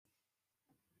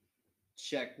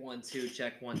Check 1 2.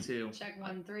 Check 1 2. Check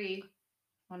 1 3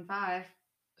 1 5.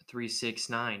 3 6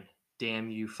 9. Damn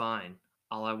you fine.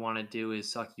 All I want to do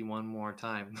is suck you one more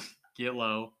time. Get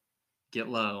low. Get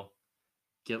low.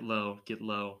 Get low. Get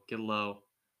low. Get low.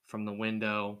 From the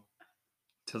window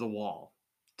to the wall.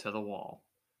 To the wall.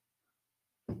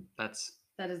 That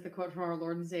is the quote from our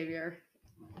Lord and Savior.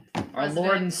 Our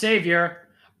Lord and Savior.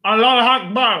 Allah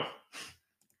Akbar.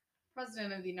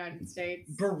 President of the United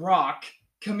States. Barack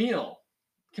Camila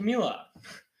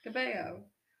Cabello.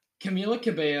 Camila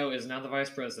Cabello is now the vice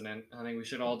president. I think we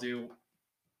should all do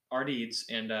our deeds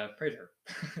and pray to her.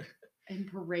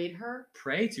 And parade her?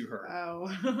 Pray to her.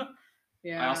 Oh.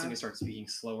 Yeah. I also need to start speaking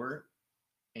slower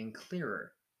and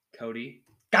clearer. Cody.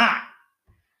 God!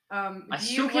 I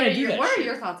still can't do that. What are shit.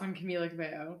 your thoughts on Camila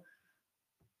Cabello?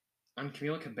 On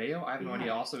Camila Cabello? I have no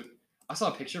idea. Also, I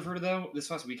saw a picture of her, though, this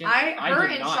past weekend. Her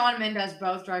and Shawn Mendes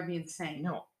both drive me insane.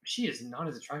 No, she is not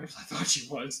as attractive as I thought she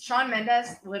was. Shawn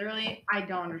Mendes, literally, I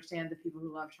don't understand the people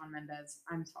who love Shawn Mendes.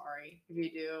 I'm sorry. If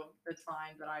you do, that's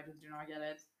fine, but I just do not get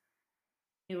it.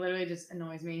 He literally just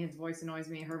annoys me. His voice annoys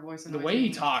me. Her voice annoys me. The way he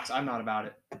talks, I'm not about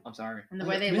it. I'm sorry. And the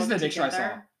way they look look the picture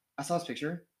together. I saw this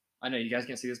picture. I know you guys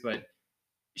can't see this, but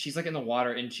she's like in the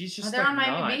water, and she's just they're like on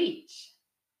Miami Beach.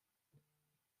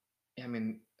 I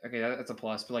mean, okay, that's a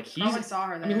plus, but like I saw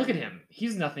her there. I mean, look at him.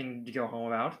 He's nothing to go home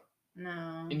about.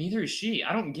 No. And neither is she.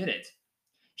 I don't get it.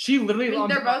 She literally. I mean,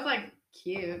 they're both like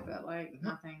cute, but like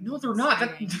nothing. No, they're not.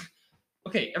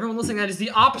 Okay, everyone listening to that is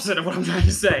the opposite of what I'm trying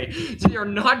to say. They are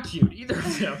not cute, either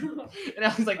of them. And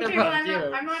I was like, they're both cute.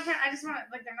 I'm not trying. I just want to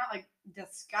like they're not like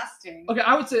disgusting. Okay,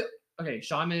 I would say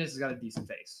Shawn Mendes has got a decent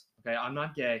face. Okay, I'm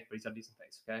not gay, but he's got a decent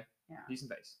face. Okay, yeah,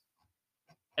 decent face.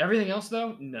 Everything else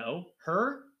though, no.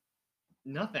 Her,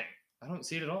 nothing. I don't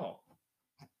see it at all.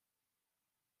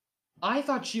 I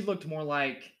thought she looked more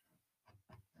like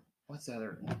what's the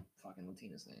other fucking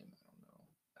Latina's name? I don't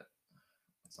know.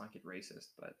 Let's not get racist,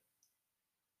 but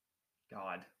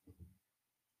God,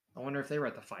 I wonder if they were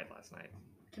at the fight last night.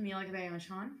 Camila Cabello and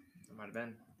Shawn. It might have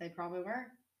been. They probably were.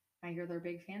 I hear they're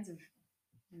big fans of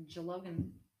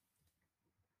Logan.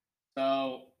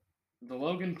 So, the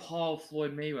Logan Paul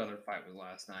Floyd Mayweather fight was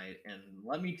last night, and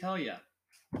let me tell you,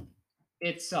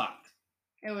 it sucked.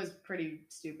 It was pretty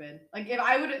stupid. Like if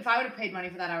I would have paid money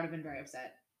for that, I would have been very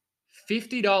upset.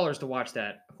 $50 to watch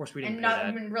that. Of course, we didn't pay that.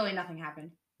 I mean, really, nothing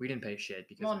happened. We didn't pay shit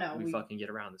because we fucking get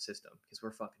around the system because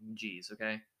we're fucking G's,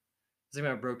 okay? The thing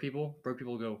about broke people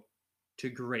go to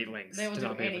great lengths. They will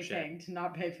do anything to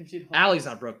not pay $50. Allie's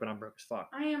not broke, but I'm broke as fuck.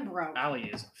 I am broke. Allie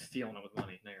is feeling it with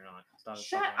money. No, you're not.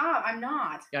 Shut up! I'm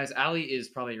not. Guys, Allie is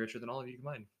probably richer than all of you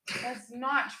combined. That's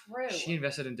not true. She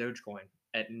invested in Dogecoin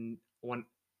at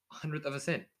 1/100th of a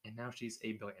cent, and now she's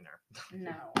a billionaire.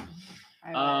 No,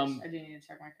 I wish. I do need to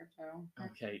check my crypto.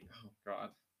 Okay. Oh God.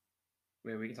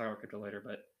 Wait, we can talk about crypto later,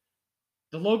 but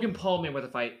the Logan Paul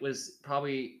Mayweather fight was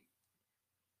probably.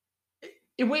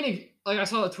 It went like I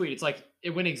saw the tweet. It's like it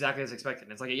went exactly as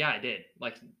expected. It's like yeah, it did.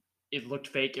 Like it looked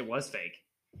fake. It was fake.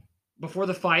 Before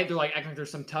the fight, they're like acting like there's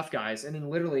some tough guys, and then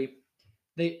literally,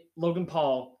 Logan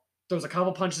Paul throws a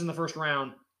couple punches in the first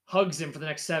round, hugs him for the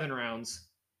next 7 rounds,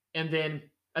 and then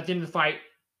at the end of the fight,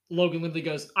 Logan literally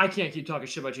goes, "I can't keep talking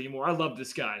shit about you anymore. I love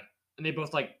this guy," and they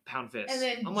both like pound fists. And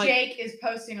then Jake is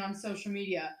posting on social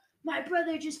media, "My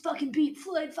brother just fucking beat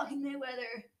Floyd fucking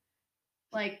Mayweather."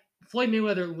 Like Floyd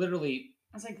Mayweather literally.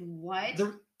 I was like, what?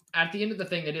 At the end of the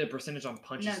thing, they did a percentage on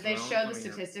punches. No, they showed the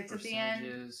statistics at the end.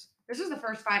 This was the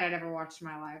first fight I'd ever watched in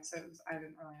my life, so I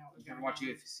didn't really know what was going on. You ever watch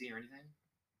UFC or anything?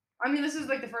 I mean, this is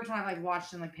like the first one I've like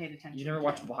watched and like paid attention. You never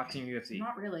watched boxing or UFC?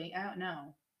 Not really. I don't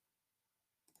know.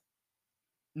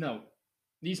 No,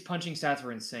 these punching stats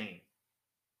were insane.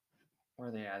 Where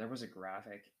are they at? There was a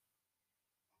graphic.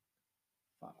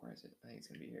 Fuck, where is it? I think it's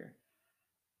gonna be here.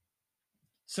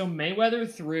 So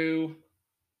Mayweather threw.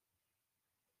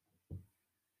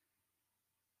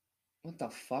 What the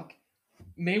fuck?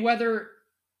 Mayweather.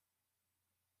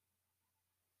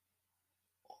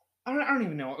 I don't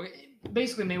even know.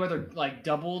 Basically, Mayweather like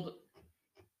doubled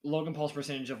Logan Paul's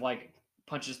percentage of like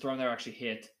punches thrown that were actually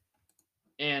hit,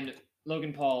 and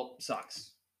Logan Paul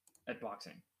sucks at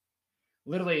boxing.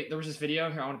 Literally, there was this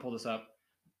video here. I want to pull this up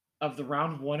of the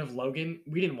round 1 of Logan.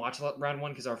 We didn't watch round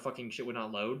 1 because our fucking shit would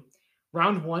not load.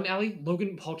 Round 1, Allie,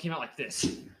 Logan Paul came out like this.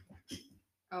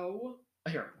 Oh.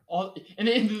 Here, and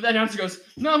the announcer goes,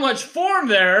 "Not much form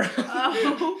there."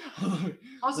 Oh.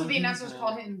 Also, the announcers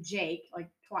called him Jake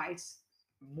like twice.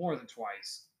 More than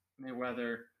twice.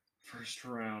 Mayweather, first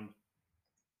round.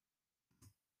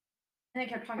 And they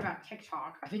kept talking about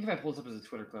TikTok. I think if I pull this up as a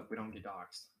Twitter clip, we don't get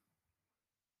doxxed.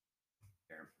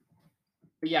 There.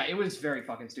 But yeah, it was very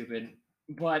fucking stupid.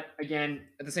 But again,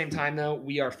 at the same time, though,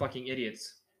 we are fucking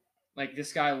idiots. Like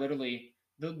this guy, literally,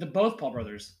 the both Paul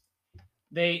brothers,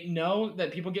 they know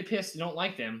that people get pissed and don't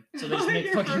like them, so they just make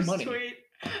Your fucking first money. tweet.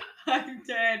 I'm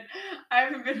dead. I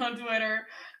haven't been on Twitter.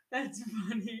 That's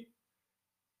funny.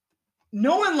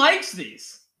 No one likes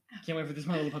these. Can't wait for this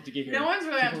My Little Pup to get here. No one's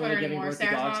really on People Twitter giving anymore. birth to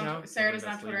Sarah's dogs not now? on, Sarah Yeah, doesn't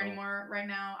have that's Twitter legal. anymore right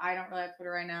now. I don't really have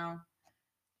Twitter right now.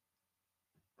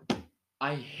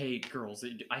 I hate girls.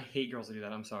 I hate girls that do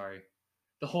that. I'm sorry.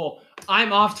 The whole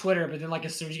I'm off Twitter, but then like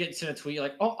as soon as you get sent a tweet, you're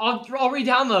like, oh, I'll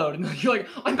re-download, and you're like,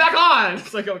 I'm back on.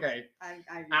 It's like okay. I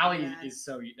Allie is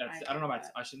so. That's I don't know get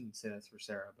about. I shouldn't say that's for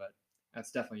Sarah, but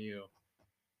that's definitely you.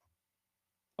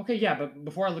 Okay, yeah, but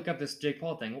before I look up this Jake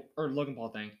Paul thing or Logan Paul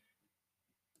thing,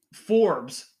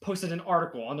 Forbes posted an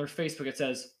article on their Facebook. It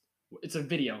says it's a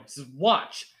video. It says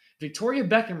watch. Victoria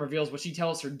Beckham reveals what she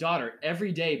tells her daughter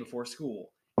every day before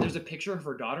school. There's a picture of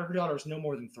her daughter. Her daughter is no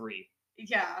more than 3.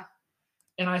 Yeah.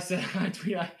 And I said,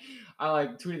 I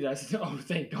like tweeted that. I said, oh,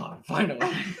 thank God, finally.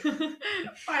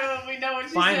 Finally, we know what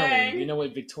she's Finally, saying. we know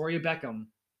what Victoria Beckham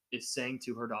is saying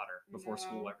to her daughter before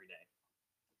school every day.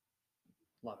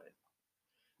 Love it.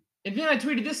 And then I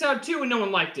tweeted this out too, and no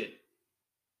one liked it.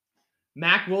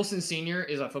 Mac Wilson Sr.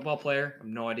 is a football player. I have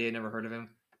no idea, never heard of him.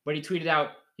 But he tweeted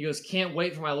out, he goes, can't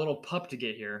wait for my little pup to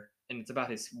get here. And it's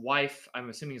about his wife. I'm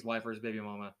assuming his wife or his baby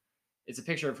mama. It's a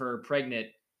picture of her pregnant,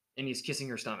 and he's kissing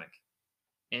her stomach.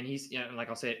 And he's, and like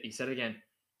I'll say it, he said it again,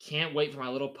 can't wait for my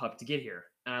little pup to get here.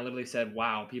 And I literally said,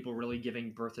 wow, people really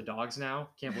giving birth to dogs now?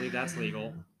 Can't believe that's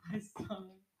legal.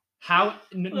 How?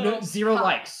 Zero pup.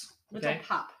 likes. Okay? Little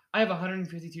pup. I have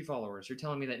 152 followers. You're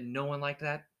telling me that no one liked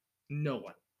that? No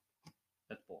one.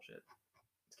 That's bullshit.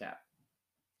 It's cap.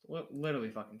 Literally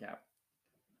fucking cap.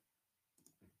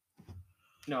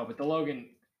 No, but the Logan,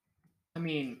 I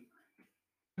mean,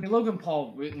 Logan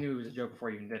Paul knew it was a joke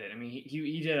before he even did it. I mean,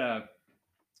 he did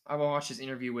I watched his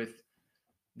interview with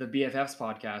the BFFs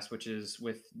podcast, which is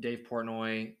with Dave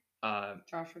Portnoy,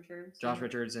 Josh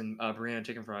Richards, and Brianna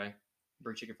Chicken Fry,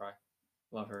 Brie Chicken Fry.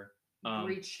 Love her.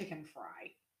 Brie Chicken Fry.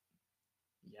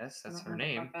 Yes, that's her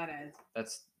name. What that is.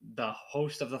 That's the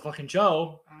host of the fucking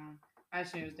show. I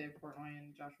assume it was Dave Portnoy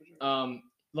and Josh Richards.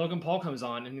 Logan Paul comes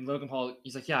on, and Logan Paul,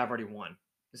 he's like, "Yeah, I've already won.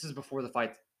 This is before the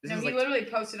fight." He literally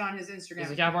posted on his Instagram. He's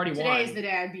like, "Yeah, I've already won. Today is the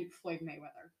day I beat Floyd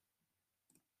Mayweather."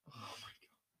 Oh my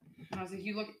God! And I was like,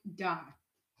 "You look dumb."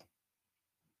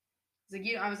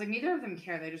 I was like, neither of them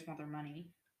care. They just want their money.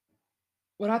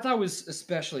 What I thought was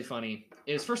especially funny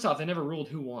is, first off, they never ruled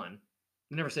who won.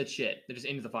 They never said shit. They just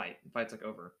ended the fight. The fight's like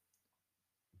over.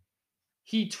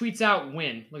 He tweets out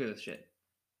win. Look at this shit.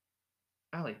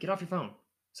 Allie, get off your phone.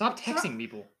 Stop texting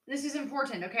people. This is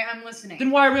important, okay? I'm listening.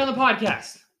 Then why are we on the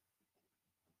podcast?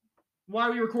 Why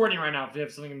are we recording right now if we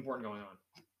have something important going on?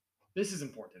 This is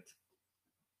important.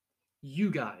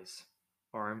 You guys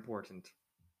are important.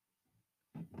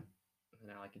 And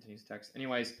Allie continues to text.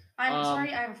 Anyways. I'm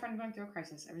sorry, I have a friend going through a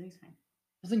crisis. Everything's fine.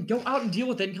 Well, then go out and deal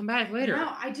with it and come back later.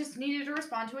 No, I just needed to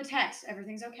respond to a text.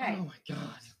 Everything's okay. Oh my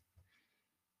God.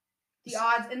 The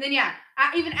odds, and then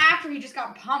even after he just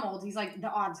got pummeled, he's like, the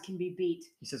odds can be beat.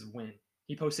 He says win.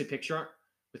 He posts a picture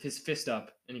with his fist up,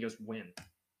 and he goes win.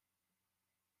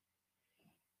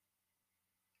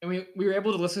 And we were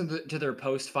able to listen to their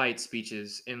post-fight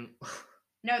speeches. And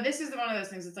no, this is one of those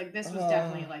things. It's like, this was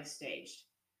definitely like staged.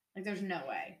 Like, there's no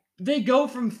way. They go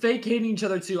from fake hating each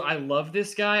other to I love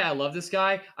this guy, I love this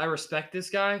guy, I respect this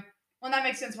guy. Well, that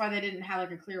makes sense why they didn't have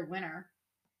like a clear winner.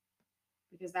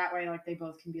 Because that way, like, they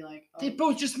both can be like, oh. They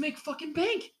both just make fucking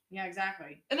bank. Yeah,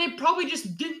 exactly. And they probably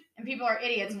just didn't. And people are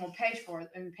idiots and will pay for it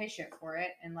and pay shit for it.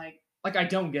 And like I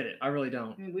don't get it. I really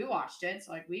don't. I mean, we watched it,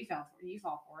 so like you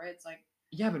fall for it. It's like,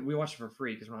 yeah, but we watched it for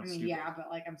free because we're not stupid. Yeah, but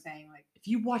like I'm saying, like, if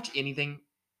you watch anything,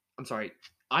 I'm sorry,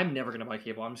 I'm never gonna buy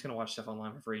cable. I'm just gonna watch stuff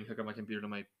online for free and hook up my computer to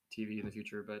my TV in the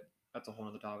future. But that's a whole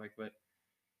other topic. But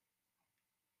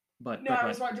no, I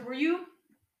was watching. Were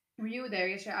you there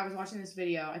yesterday? I was watching this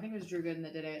video. I think it was Drew Gooden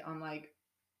that did it on like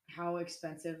how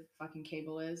expensive fucking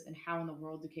cable is and how in the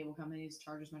world do cable companies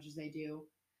charge as much as they do.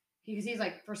 Because he's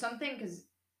like, for something, because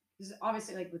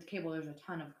obviously like with cable, there's a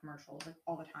ton of commercials like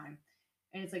all the time.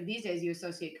 And it's like these days you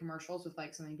associate commercials with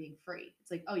like something being free.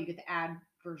 It's like, oh, you get the ad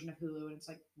version of Hulu and it's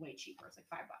like way cheaper. It's like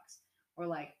 $5. Or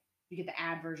like you get the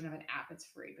ad version of an app, it's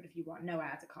free. But if you want no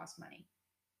ads, it costs money.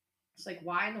 It's like,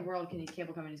 why in the world can these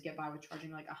cable companies get by with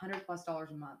charging like $100+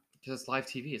 a month? Because it's live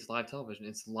TV, it's live television,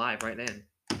 it's live right then.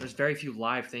 There's very few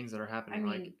live things that are happening.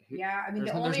 I mean,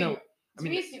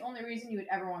 it's the only reason you would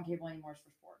ever want cable anymore is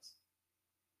for sports.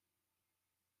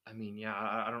 I mean, yeah,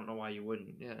 I don't know why you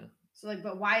wouldn't. Yeah. So like,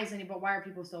 but why are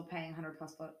people still paying $100+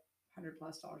 $100+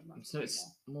 a month. So for it's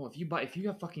people. well, if you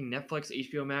have fucking Netflix,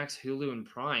 HBO Max, Hulu, and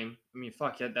Prime, I mean,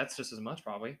 fuck yeah, that's just as much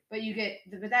probably. But you get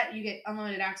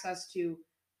unlimited access to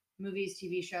movies,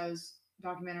 TV shows,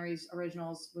 documentaries,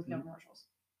 originals with no commercials.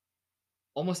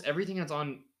 Almost everything that's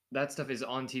on that stuff is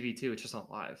on TV too. It's just not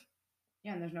live.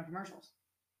 Yeah, and there's no commercials.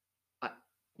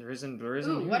 There isn't Ooh,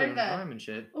 Hulu what are and the- Prime and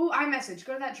shit. Ooh, iMessage.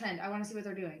 Go to that trend. I want to see what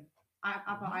they're doing.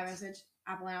 Apple What? iMessage.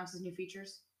 Apple announces new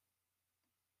features.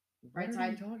 What Right are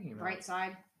side. you talking about? Right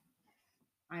side.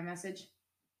 iMessage.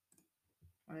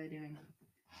 What are they doing?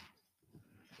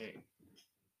 Okay.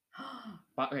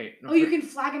 But wait. No, Oh, you can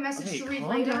flag a message to read calm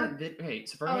later. down. Hey,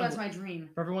 so for Oh, everyone, that's my dream.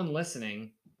 for everyone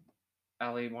listening,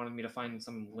 Allie wanted me to find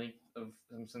some link of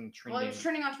some trending. Well, it's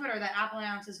trending on Twitter that Apple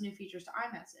announces new features to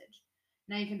iMessage.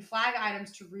 Now you can flag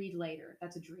items to read later.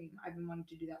 That's a dream. I've been wanting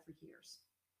to do that for years.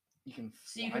 You can.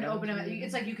 So you can open them.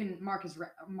 It's like you can mark as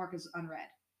unread.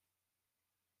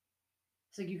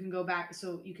 It's like you can go back.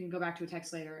 So you can go back to a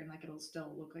text later, and like it'll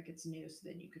still look like it's new. So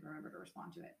then you can remember to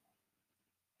respond to it.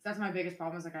 That's my biggest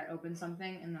problem. Is like I open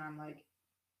something and then I'm like,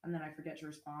 and then I forget to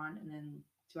respond, and then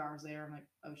 2 hours later I'm like,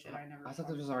 oh shit, I never. I thought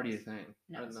this was already a thing.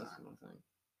 No, it's not. Thing.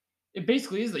 It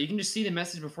basically is that you can just see the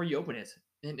message before you open it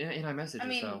in iMessage. I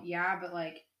mean, so. yeah, but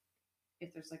like,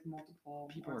 if there's like multiple,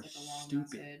 People or are it's like a long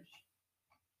stupid. message,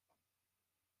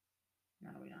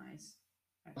 that'll be nice.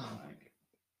 I feel like.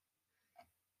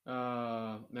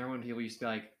 Remember when people used to be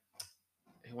like,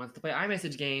 "Who wants to play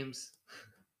iMessage games?"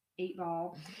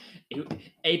 8-ball.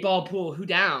 8-ball pool. Who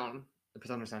down? It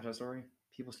puts on their Snapchat story.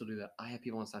 People still do that. I have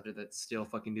people on Snapchat that still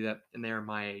fucking do that, and they are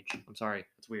my age. I'm sorry,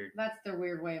 it's weird. That's their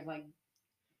weird way of like.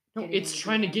 No, it's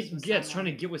trying to get. Yeah, it's trying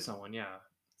to get with someone. Yeah.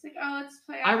 It's like, oh, let's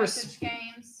play I iMessage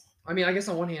games. I mean, I guess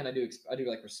on one hand, I do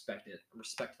like respect it,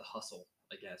 respect the hustle,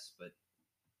 I guess, but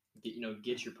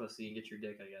get your pussy and get your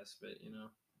dick, I guess, but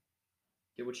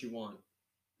get what you want.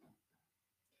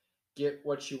 Get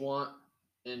what you want,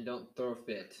 and don't throw a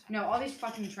fit. No, all these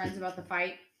fucking trends about the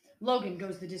fight. Logan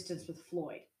goes the distance with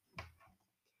Floyd.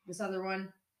 This other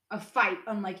one, a fight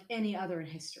unlike any other in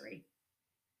history.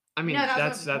 I mean, No,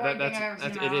 that's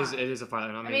it is a fight.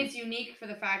 I mean, it's unique for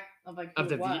the fact of like who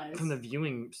from the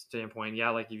viewing standpoint.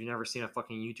 Yeah, like you've never seen a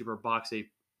fucking YouTuber box a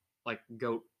like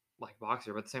goat like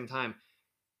boxer, but at the same time,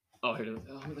 oh here,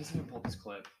 let's even pull up this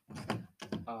clip.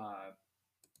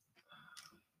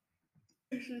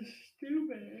 This is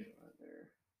stupid.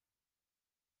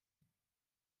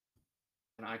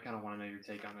 And I kind of want to know your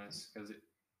take on this because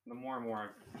the more and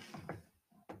more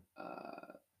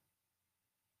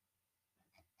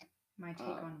My take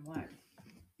on what?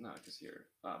 No, just here.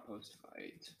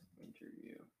 Post-fight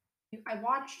interview. I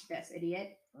watched this,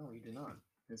 idiot. Oh, you did not.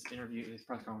 His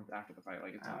press conference after the fight,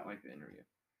 like it's not like the interview.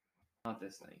 Not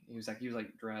this thing. He was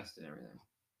like dressed and everything.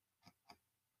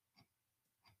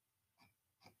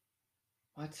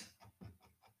 What?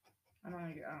 I don't know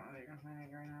if you're gonna find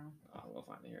it right now. Oh, we'll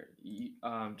find it here.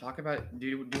 Talk about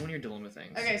do one of your dilemma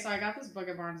things. Okay, so I got this book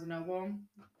at Barnes & Noble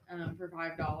for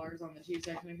 $5 on the cheap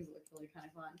section because it looked really kind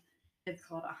of fun. It's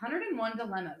called 101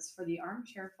 Dilemmas for the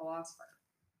Armchair Philosopher.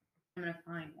 I'm gonna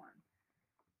find one.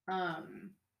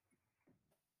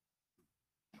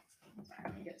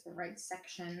 Let me get to the right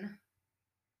section.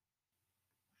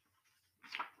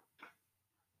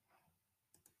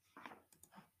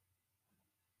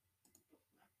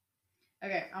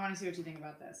 Okay, I want to see what you think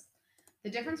about this. The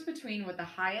difference between what the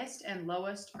highest and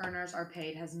lowest earners are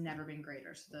paid has never been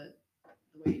greater. So the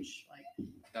wage, like,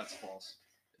 that's false.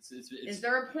 Is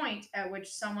there a point at which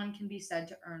someone can be said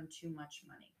to earn too much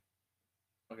money?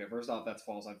 Okay, first off, that's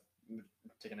false. I've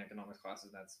taken economics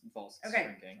classes. That's false. It's okay.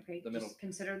 shrinking. Okay. The middle.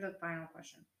 Consider the final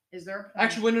question. Is there a point?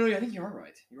 Actually, no. I think you are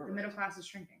right. You are the right. middle class is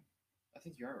shrinking. I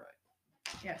think you are right.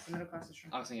 Yes, the middle class is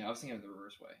shrinking. I was thinking of the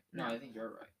reverse way. No, I think you're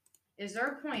right. Is there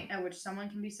a point at which someone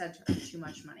can be said to earn too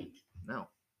much money? No.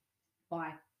 Why?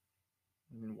 I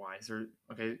mean, why? Is there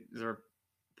to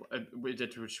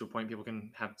a point people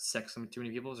can have sex with too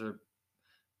many people? Is there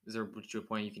to a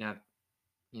point you can have,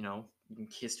 you can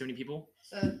kiss too many people?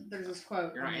 So there's this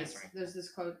quote. You're not answering. There's this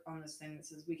quote on this thing that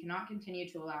says, "We cannot continue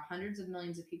to allow hundreds of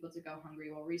millions of people to go hungry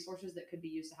while resources that could be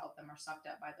used to help them are sucked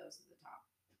up by those at the top."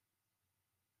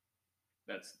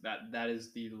 That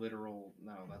is the literal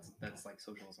that's like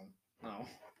socialism. No.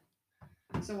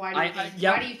 So why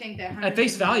do you think that at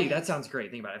face value that sounds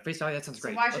great? Think about it. At face value that sounds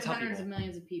great. So why should hundreds of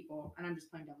millions of people, and I'm just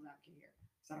playing devil's advocate here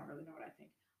because I don't really know what I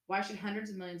think. Why should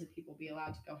hundreds of millions of people be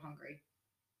allowed to go hungry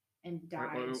and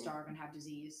die and starve and have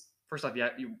disease? First off, why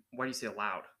do you say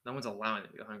allowed? No one's allowing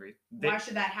them to go hungry. Why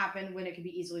should that happen when it could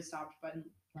be easily stopped by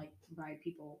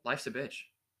people? Life's a bitch.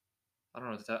 I don't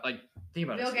know what to think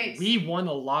about Bill it. Gates. We won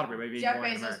the lottery by being Jeff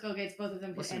born in Bezos, America. Bill Gates, both of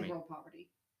them could Listen to end me. world poverty.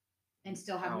 and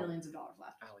still have Ow. millions of dollars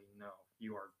left. Allie, no,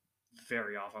 you are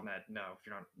very off on that. No,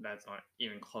 you're not. That's not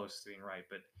even close to being right.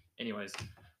 But anyways,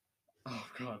 oh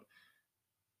god,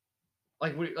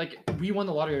 we won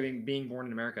the lottery being born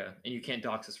in America, and you can't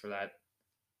dox us for that.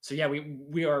 So yeah,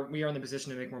 we are in the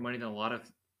position to make more money than a lot of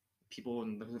people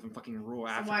who live in fucking rural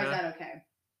Africa. So why is that okay?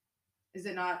 Is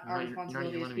it not our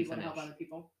responsibility as people to help other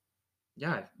people?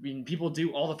 Yeah, I mean, people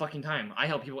do all the fucking time. I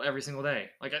help people every single day.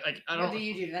 I don't. What do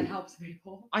you do that helps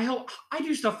people? I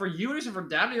do stuff for you. I do stuff for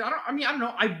Dad. I don't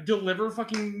know. I deliver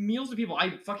fucking meals to people.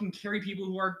 I fucking carry people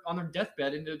who are on their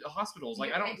deathbed into hospitals.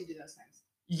 You I don't. to do those things.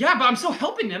 Yeah, but I'm still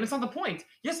helping them. It's not the point.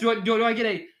 Yes, do I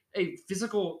get a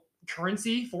physical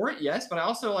currency for it? Yes, but I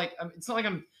also it's not like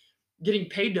I'm getting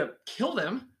paid to kill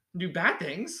them and do bad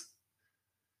things.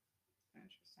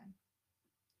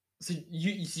 So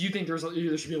you think there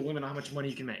should be a limit on how much money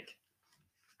you can make?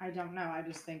 I don't know. I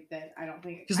just think that I don't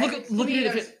think. Because look at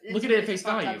it at face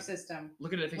value. System.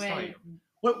 Look at it at face value.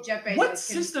 What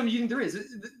system do you think there is?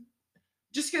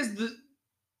 Just because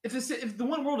if the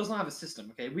one world does not have a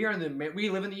system, okay, we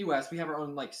live in the U.S. We have our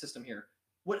own system here.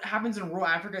 What happens in rural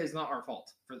Africa is not our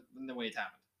fault for the way it's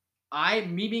happened.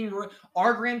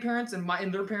 Our grandparents and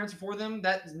their parents before them,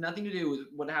 that has nothing to do with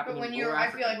what happened in rural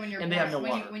Africa. I feel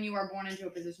like when you are born into a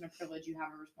position of privilege, you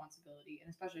have a responsibility, and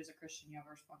especially as a Christian, you have a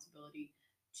responsibility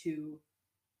to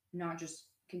not just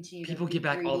continue. People get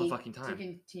back all the fucking time. To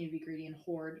continue to be greedy and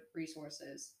hoard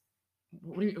resources.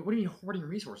 What do you mean hoarding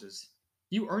resources?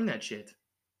 You earn that shit.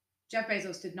 Jeff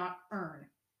Bezos did not earn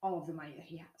all of the money that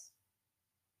he has.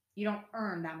 You don't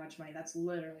earn that much money. That's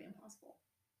literally impossible.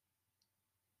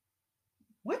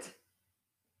 What?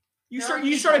 You start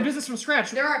a business from scratch.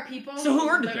 There are people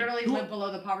who literally live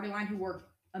below the poverty line who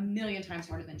work 1,000,000 times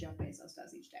harder than Jeff Bezos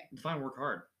does each day. Fine, work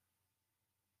hard.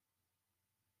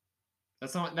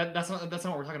 That's not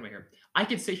what we're talking about here. I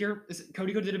could sit here.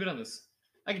 Cody did a bit on this.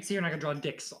 I could sit here and I could draw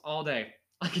dicks all day.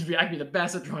 I could be the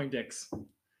best at drawing dicks.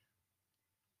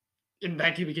 And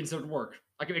that could be considered work.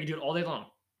 I could do it all day long.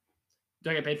 Do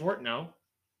I get paid for it? No.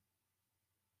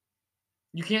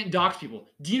 You can't dox people.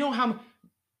 Do you know how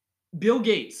Bill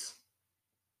Gates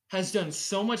has done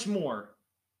so much more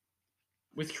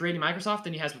with creating Microsoft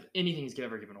than he has with anything he's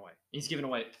ever given away? He's given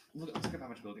away. Let's look at how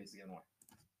much Bill Gates has given away.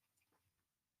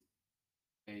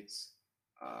 Gates,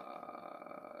 I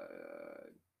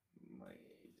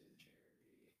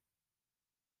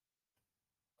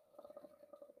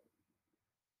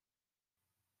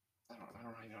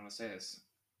don't even know how to say this.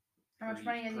 How much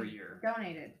money has he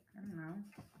donated? I don't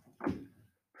know.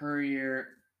 Per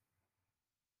year.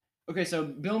 Okay, so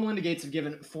Bill and Melinda Gates have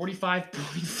given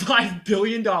 $45.5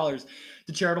 billion to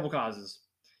charitable causes,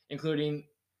 including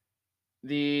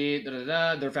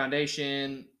their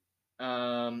foundation.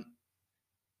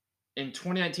 In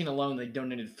 2019 alone, they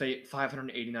donated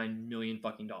 $589 million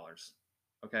fucking dollars.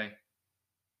 Okay,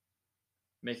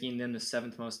 making them the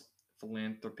 7th most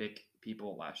philanthropic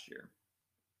people last year.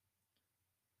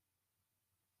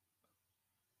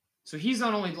 So he's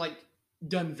not only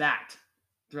done that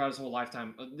throughout his whole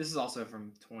lifetime. This is also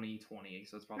from 2020,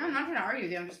 so it's probably. No, I'm not going to argue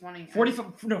with you. I'm just wanting.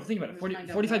 45. No, think about it.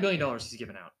 $45 billion he's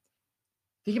given out.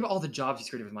 Think about all the jobs he's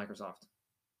created with Microsoft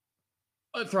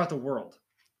throughout the world.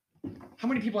 How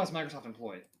many people has Microsoft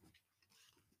employed?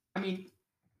 I mean,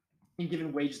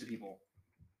 giving wages to people.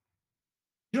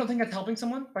 You don't think that's helping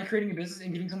someone by creating a business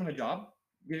and giving someone a job,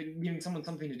 giving someone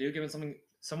something to do, giving someone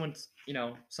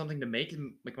something to make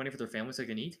and make money for their family so they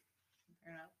can eat?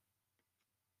 Fair enough.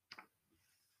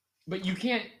 But you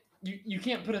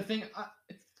can't put a thing.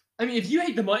 I mean, if you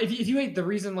hate the money, if you hate the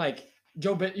reason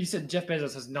you said Jeff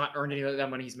Bezos has not earned any of that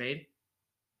money he's made.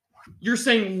 You're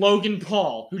saying Logan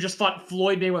Paul, who just fought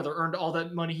Floyd Mayweather, earned all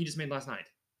that money he just made last night.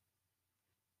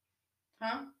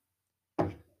 Huh?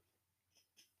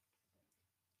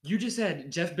 You just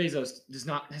said Jeff Bezos has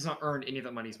not earned any of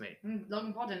that money he's made.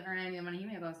 Logan Paul didn't earn any of the money he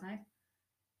made last night.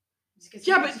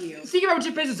 Yeah, but think about what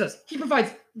Jeff Bezos does. He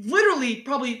provides literally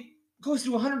probably close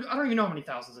to 100. I don't even know how many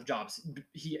thousands of jobs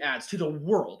he adds to the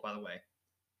world. By the way,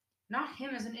 not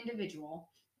him as an individual.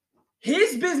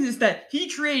 His business that he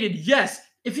created. Yes,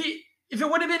 if it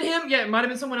would have been him, yeah, it might have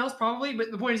been someone else probably.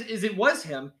 But the point is it was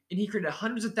him, and he created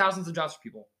hundreds of thousands of jobs for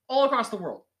people all across the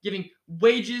world, giving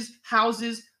wages,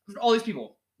 houses for all these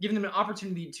people, giving them an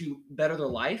opportunity to better their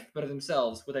life, better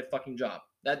themselves with a fucking job.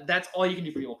 That's all you can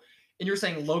do for people. And you're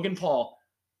saying Logan Paul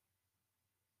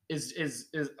is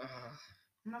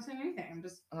I'm not saying anything. I'm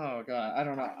just. Oh god, I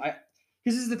don't know.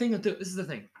 Because this is the thing. This is the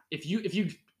thing. If you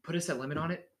put a set limit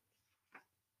on it,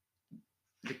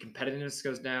 the competitiveness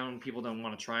goes down. People don't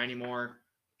want to try anymore,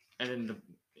 and then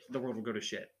the world will go to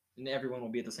shit, and everyone will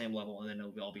be at the same level, and then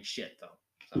it'll all be shit though.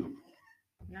 So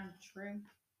No, true.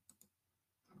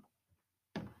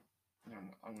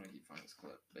 I'm gonna keep finding this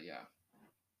clip, but yeah.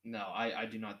 No, I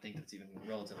do not think that's even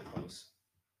relatively close.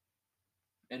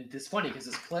 And it's funny because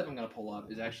this clip I'm gonna pull up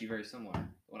is actually very similar to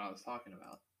what I was talking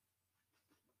about.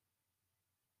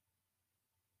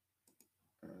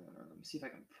 Let me see if I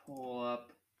can pull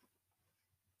up.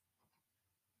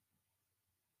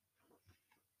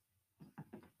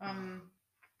 Do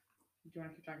you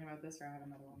want to keep talking about this, or I have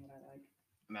another one that I like?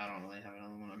 I mean, I don't really have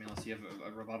another one. I mean, unless you have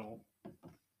a rebuttal. No.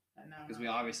 Because we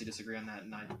obviously disagree on that,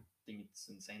 and I think it's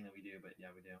insane that we do, but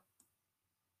yeah, we do.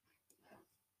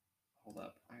 Hold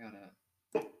up. I gotta...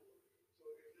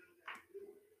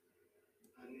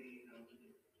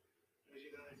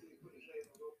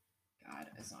 God,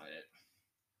 that's not it.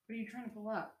 What are you trying to pull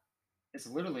up? It's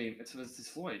literally, it's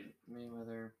Floyd.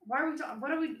 Mayweather. Why are you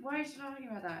talking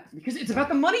about that? Because it's about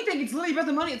the money thing. It's literally about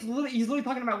the money. He's literally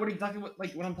talking about what I'm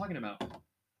talking about.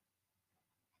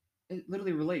 It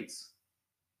literally relates.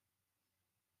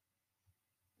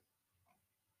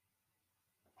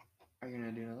 Are you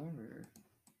gonna do another one?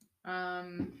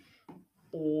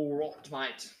 Alright,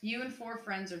 mate. You and 4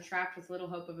 friends are trapped with little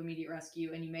hope of immediate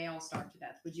rescue, and you may all starve to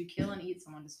death. Would you kill and eat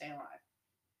someone to stay alive?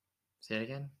 Say it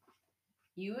again.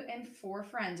 You and 4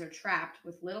 friends are trapped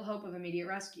with little hope of immediate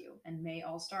rescue, and may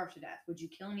all starve to death. Would you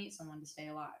kill and eat someone to stay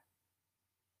alive?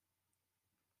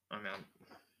 I mean,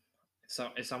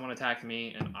 so if someone attacked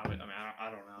me, and I don't know.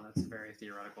 That's very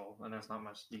theoretical, and there's not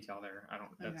much detail there.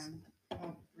 That's. Okay.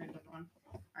 I'll read a different one.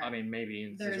 Right. I mean,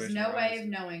 maybe. There's no way of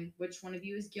knowing which one of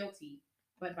you is guilty,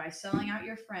 but by selling out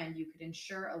your friend, you could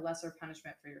ensure a lesser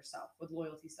punishment for yourself. Would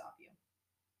loyalty stop you?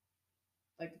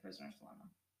 Like the prisoner's dilemma.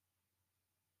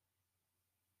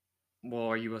 Well,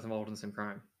 are you both involved in the same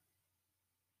crime?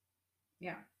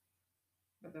 Yeah.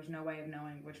 But there's no way of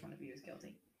knowing which one of you is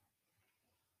guilty.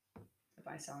 But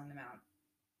by selling them out,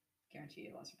 guarantee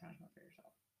you a lesser punishment for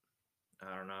yourself.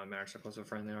 I don't know. I'm actually so close to a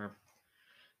friend they are.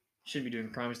 Shouldn't be doing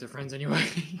crime with their friends anyway.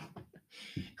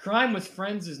 Crime with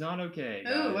friends is not okay.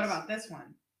 Guys. Ooh, what about this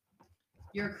one?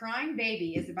 Your crying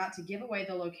baby is about to give away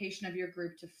the location of your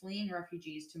group to fleeing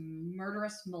refugees to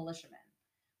murderous militiamen.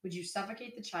 Would you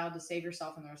suffocate the child to save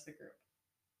yourself and the rest of the group?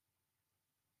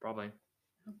 Probably.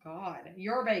 Oh, God.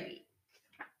 Your baby.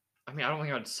 I mean, I don't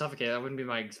think I'd suffocate. That wouldn't be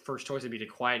my first choice. Would be to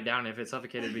quiet down. If it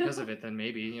suffocated because of it, then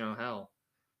maybe, hell.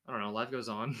 I don't know. Life goes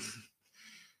on.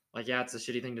 Like, yeah, it's a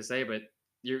shitty thing to say, but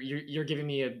you're giving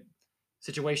me a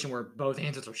situation where both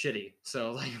answers are shitty.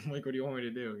 So, like what do you want me to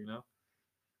do,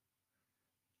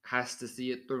 Has to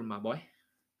see it through, my boy.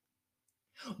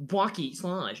 Walkie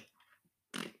sludge.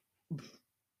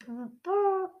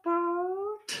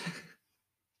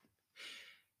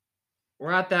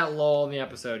 We're at that lull in the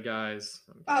episode, guys.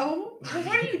 Oh, well,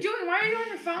 what are you doing? Why are you on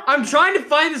your phone? I'm trying to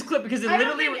find this clip because it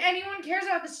literally... I don't think anyone cares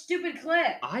about the stupid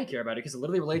clip. I care about it because it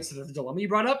literally relates to the dilemma you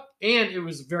brought up, and it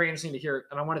was very interesting to hear,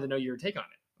 and I wanted to know your take on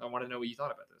it. I want to know what you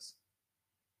thought about this.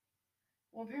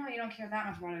 Well, apparently you don't care that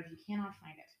much about it if you cannot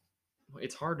find it. Well,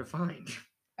 it's hard to find.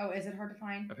 Oh, is it hard to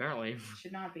find? Apparently.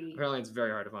 Should not be. Apparently it's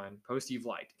very hard to find. Post you've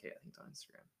liked. Okay, I think it's on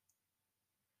Instagram.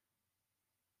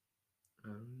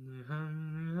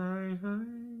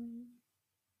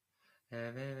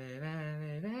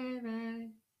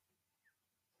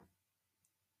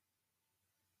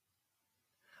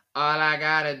 All I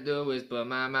gotta do is put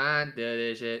my mind to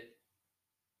this shit.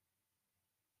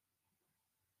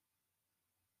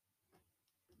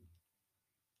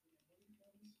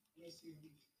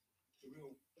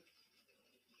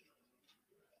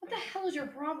 What the hell is your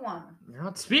problem? You're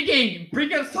not speaking!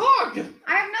 Bring us talk! I have nothing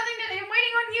to... I'm waiting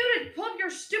on you to pull up your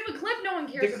stupid clip no one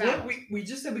cares about. We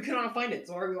just said we couldn't find it,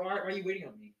 so why are you waiting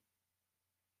on me?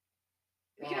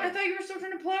 I thought you were still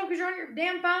trying to pull it because you're on your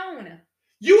damn phone.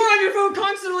 You are on your phone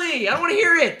constantly! I don't want to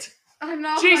hear it! I'm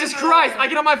not. Jesus Christ! I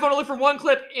get on my phone to look for one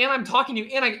clip, and I'm talking to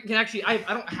you, and I can actually... I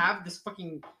don't have this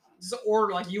fucking...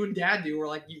 order like you and Dad do, where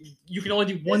like you can only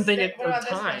do one thing at a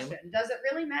time. Does it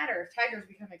really matter if tigers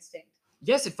become extinct?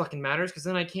 Yes, it fucking matters, because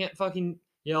then I can't fucking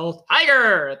yell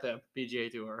 "Tiger" at the PGA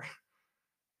Tour.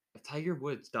 If Tiger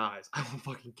Woods dies, I will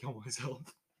fucking kill myself.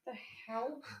 The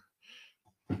hell?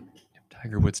 If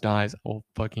Tiger Woods dies, I will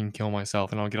fucking kill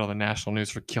myself, and I'll get all the national news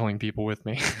for killing people with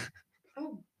me.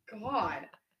 Oh God!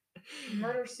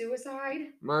 Murder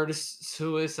suicide? Murder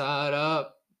suicide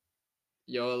up.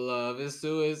 Your love is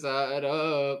suicide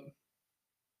up.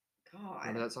 God.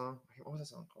 Remember that song? What was that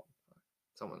song called?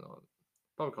 Someone knows.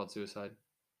 Probably called Suicide.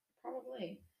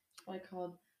 Probably. It's probably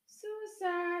called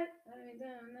Suicide. I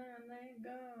don't know, let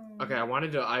go. Okay, I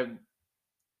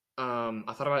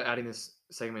thought about adding this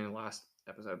segment in the last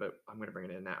episode, but I'm gonna bring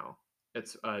it in now.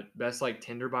 It's best like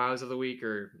Tinder bios of the week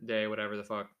or day, whatever the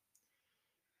fuck.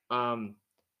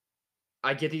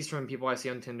 I get these from people I see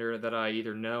on Tinder that I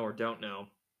either know or don't know.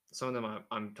 Some of them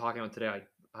I'm talking on today,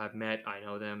 I've met, I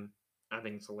know them. I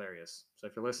think it's hilarious. So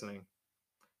if you're listening,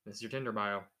 this is your Tinder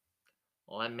bio.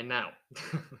 Let me know.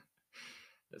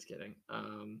 Just kidding.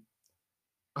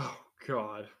 Oh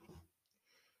God.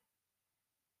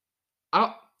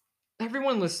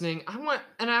 Everyone listening, I want,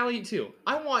 and Ali too.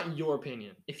 I want your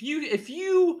opinion. If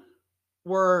you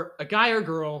were a guy or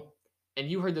girl and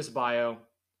you heard this bio,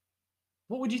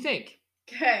 what would you think?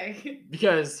 Okay.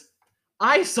 Because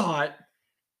I saw it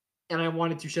and I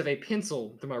wanted to shove a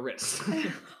pencil through my wrist.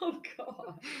 Oh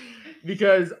God.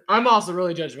 Because I'm also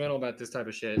really judgmental about this type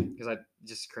of shit because I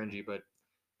just cringy,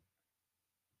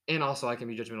 and also I can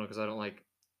be judgmental because I don't like.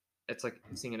 It's like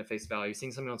seeing it at face value.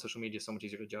 Seeing something on social media is so much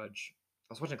easier to judge.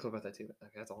 I was watching a clip about that too.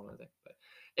 Okay, that's a whole other thing. But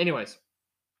anyways,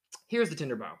 here's the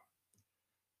Tinder bio.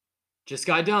 Just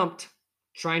got dumped.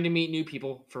 Trying to meet new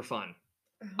people for fun.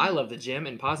 I love the gym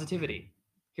and positivity.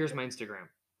 Here's my Instagram.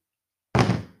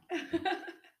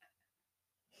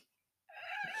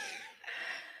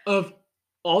 Of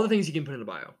all the things you can put in a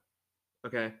bio,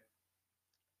 okay?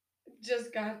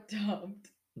 Just got dumped.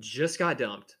 Just got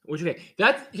dumped. Which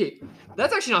that's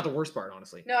actually not the worst part,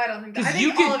 honestly. No, I don't think that. I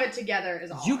think all of it together is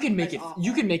awful. You can make it. Awful.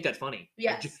 You can make that funny.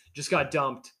 Yes. Like, just got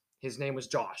dumped. His name was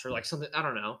Josh, or like something. I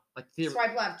don't know. Like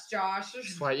swipe left, Josh.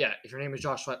 Swipe, yeah. If your name is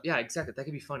Josh, swipe. Yeah, exactly. That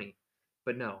could be funny,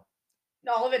 but no.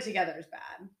 All of it together is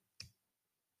bad.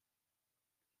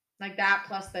 Like that,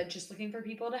 plus that just looking for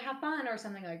people to have fun or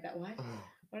something like that. What?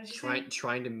 What did she say?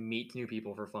 Trying to meet new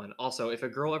people for fun. Also, if a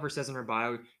girl ever says in her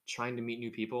bio trying to meet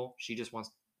new people, she's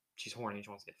horny. She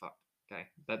wants to get fucked. Okay,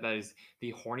 that is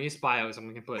the horniest bio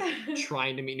someone can put.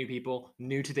 Trying to meet new people,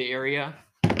 new to the area.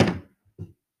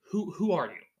 Who are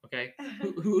you? Okay,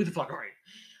 who the fuck are you?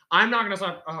 I'm not gonna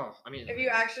stop. Oh, I mean, if you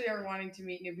actually are wanting to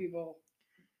meet new people,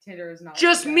 Tinder is not.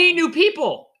 Just meet new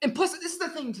people, and plus, this is the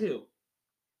thing too.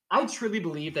 I truly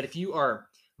believe that if you are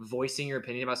voicing your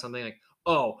opinion about something like,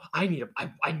 oh, I need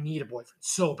a boyfriend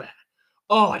so bad.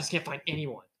 Oh, I just can't find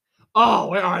anyone. Oh,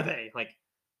 where are they? Like,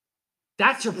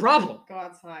 that's your problem. Go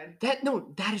outside.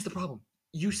 That is the problem.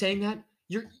 You saying that,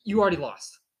 you already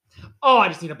lost. Oh, I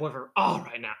just need a boyfriend. Oh,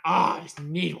 right now. Oh, I just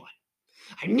need one.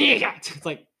 I need it. It's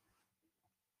like,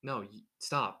 no,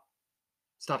 stop.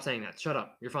 Stop saying that. Shut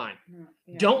up. You're fine.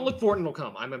 Yeah. Don't look for it and it'll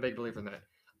come. I'm a big believer in that.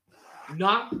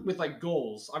 Not with like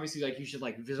goals. Obviously, like you should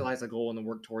like visualize a goal and then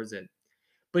work towards it.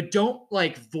 But don't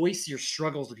like voice your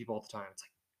struggles to people all the time. It's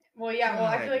like, well, yeah. God. Well,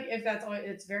 I feel like if that's all,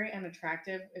 it's very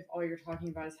unattractive if all you're talking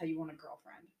about is how you want a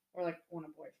girlfriend or like want a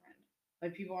boyfriend.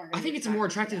 Like people aren't. I think it's more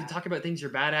attractive to talk about things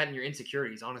you're bad at and your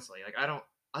insecurities. Honestly, like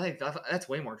I think that's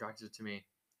way more attractive to me.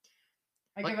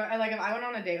 Like if I went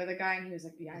on a date with a guy and he was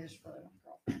like, "Yeah, I just really want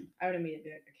a girlfriend," I would immediately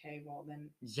be like, "Okay, well then."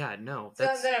 Yeah, no.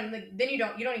 So then I'm like, then you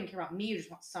don't even care about me. You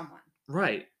just want someone.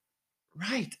 Right.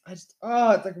 Right. It's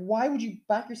like, why would you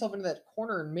back yourself into that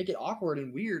corner and make it awkward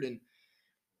and weird and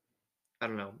I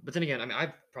don't know. But then again, I mean,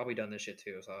 I've probably done this shit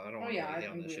too, so I don't want to hate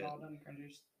on this shit. We've all done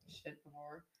cringe shit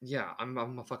before. Yeah, I'm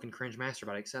a fucking cringe master,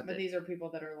 but I accept it. But these are people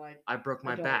that are like, I broke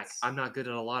my back. I'm not good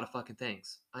at a lot of fucking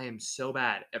things. I am so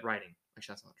bad at writing.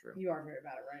 Actually, that's not true. You are very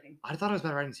bad at writing. I thought I was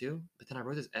bad at writing too, but then I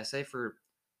wrote this essay for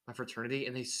my fraternity,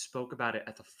 and they spoke about it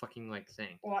at the fucking like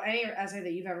thing. Well, any essay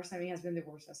that you've ever sent me has been the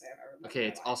worst essay I've ever written. Okay,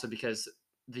 it's also because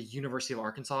the University of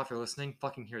Arkansas, if you're listening,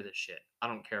 fucking hear this shit. I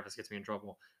don't care if this gets me in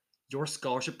trouble. Your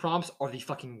scholarship prompts are the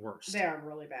fucking worst. They are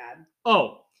really bad.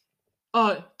 Oh,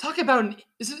 talk about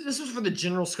this was for the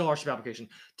general scholarship application.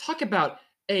 Talk about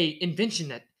a invention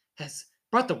that has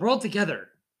brought the world together.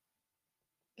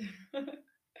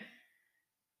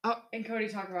 And Cody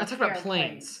talked about. I talked about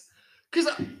planes. Because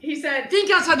he said,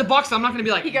 think outside the box. I'm not going to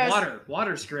be like, water.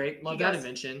 Water's great. Love that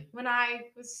invention. When I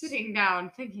was sitting down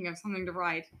thinking of something to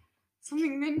write,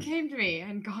 something then came to me,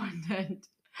 and content.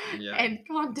 Yeah. And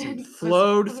content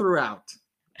flowed throughout.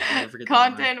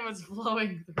 Content was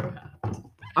flowing throughout.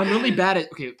 I'm really bad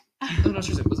at. Okay, no,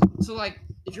 seriously. So like,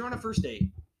 if you're on a first date.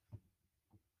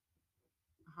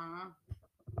 Are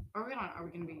we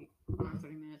gonna be on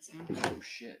 30 minutes soon? Oh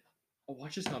shit! Oh,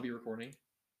 watch this not be recording.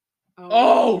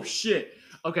 Oh shit!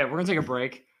 Okay, we're gonna take a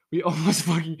break. We almost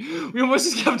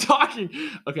just kept talking.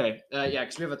 Okay, yeah,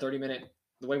 because we have a 30-minute.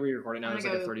 The way we record it now is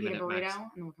like a 30-minute max.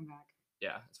 And we'll come back.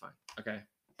 Yeah, that's fine. Okay,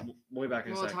 we'll be back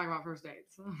in a second. We'll talk about first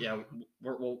dates. Yeah,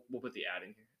 we'll put the ad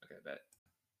in here. Okay, bet.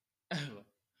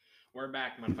 We're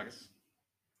back, motherfuckers.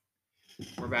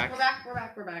 We're back.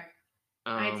 We're back.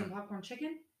 I ate some popcorn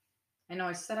chicken. I know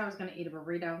I said I was going to eat a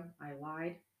burrito. I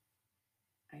lied.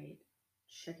 I ate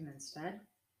chicken instead.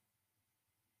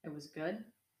 It was good.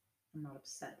 I'm not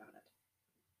upset about it.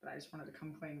 But I just wanted to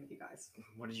come clean with you guys.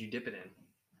 What did you dip it in?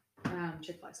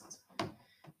 Chick-fil-A sauce.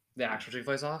 The actual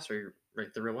Chick-fil-A sauce, or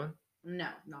like the real one? No,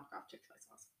 knockoff Chick-fil-A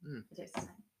sauce. It tastes the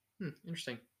same.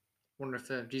 Interesting. Wonder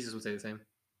if Jesus would say the same.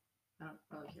 I don't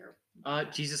really care.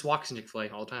 Jesus walks in Chick-fil-A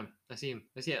all the time. I see him.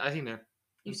 I see him there.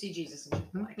 You see Jesus in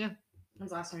Chick-fil-A. Yeah.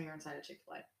 When's the last time you were inside a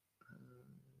Chick-fil-A?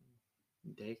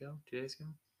 A day ago? 2 days ago?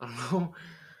 I don't know.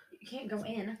 You can't go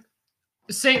in.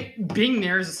 Being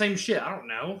there is the same shit. I don't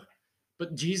know.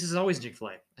 But Jesus is always in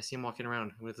Chick-fil-A. I see him walking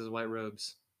around with his white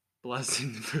robes,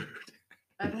 blessing the food.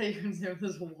 I thought you were going to say with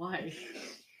his wife.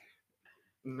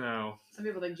 No. Some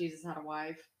people think Jesus had a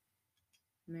wife.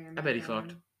 Man, I bet he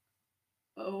fucked.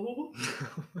 Oh.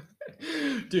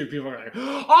 Dude, people are like,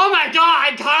 oh my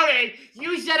god, Corey!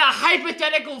 You said a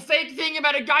hypothetical fake thing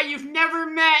about a guy you've never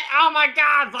met! Oh my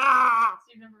god! Ah!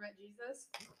 So you've never met Jesus?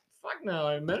 Fuck no,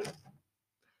 I met him.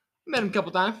 Met him a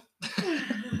couple times.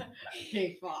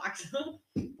 He fucked.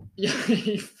 Yeah,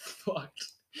 he fucked.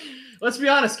 Let's be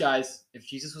honest, guys. If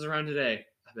Jesus was around today,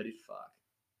 I bet he'd fuck.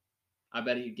 I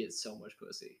bet he'd get so much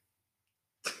pussy.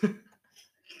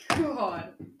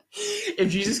 God. If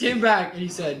Jesus came back and he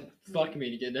said, fuck me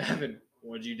to get into heaven,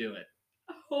 would you do it?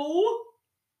 Oh?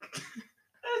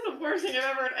 That's the worst thing I've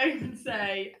ever heard anyone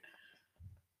say.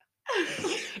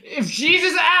 If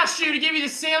Jesus asked you to give you the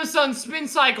Samsung spin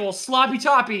cycle sloppy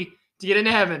toppy to get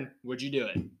into heaven, would you do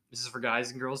it? This is for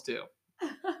guys and girls too.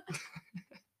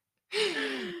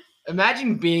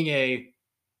 Imagine being a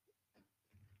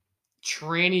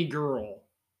tranny girl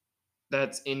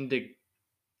that's into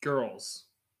girls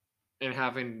and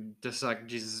having to suck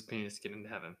Jesus' penis to get into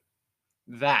heaven.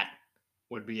 That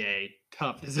would be a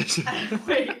tough decision.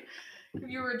 Wait, if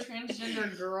you were a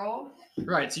transgender girl?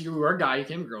 Right, so you were a guy, you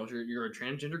became a girl, you're a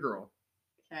transgender girl.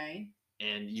 Okay.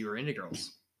 And you were into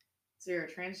girls. So you're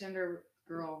a transgender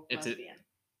girl lesbian.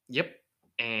 Yep.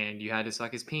 And you had to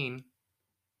suck his peen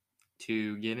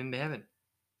to get into heaven.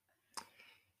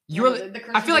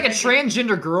 I feel like a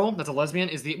transgender girl that's a lesbian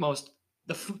is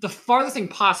the farthest thing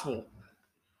possible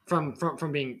from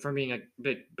being a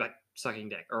bit like sucking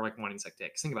dick or like wanting to suck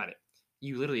dick. Think about it.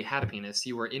 You literally had a penis.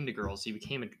 You were into girls. You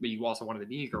became but you also wanted to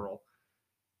be a girl.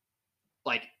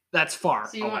 Like that's far.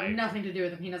 So you want nothing to do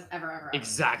with the penis ever.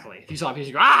 Exactly. If you saw a penis,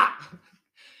 you go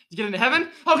You get into heaven?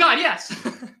 Oh God, yes.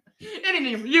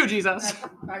 Anything for you, Jesus.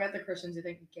 I got the Christians who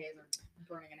think gays are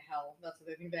burning in hell. That's what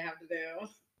they think they have to do.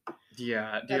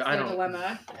 Yeah, dude, that's their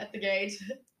dilemma at the gate.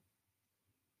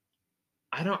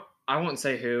 I won't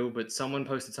say who, but someone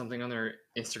posted something on their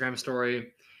Instagram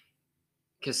story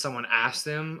because someone asked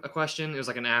them a question. It was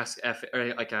like an ask ask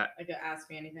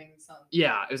me anything. Something.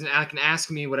 Yeah, it was an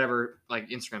ask me whatever like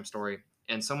Instagram story,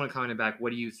 and someone commented back,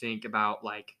 "What do you think about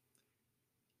like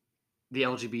the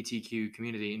LGBTQ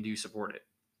community, and do you support it?"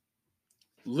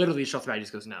 Literally, straight off the bat, he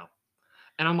just goes no,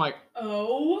 and I'm like,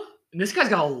 oh. And this guy's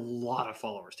got a lot of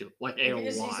followers too, like a lot.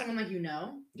 Is he someone like you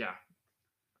know? Yeah.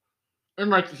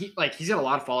 And he's got a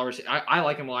lot of followers. I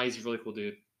like him a lot. He's a really cool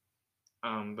dude.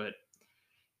 But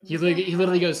he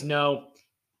literally goes no,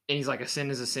 and he's like a sin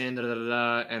is a sin, da da da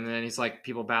da, and then he's like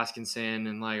people bask in sin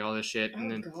and like all this shit, and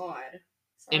then God.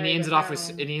 And he ends it off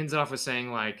with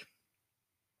saying like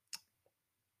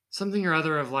something or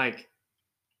other of like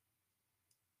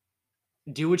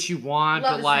do what you want,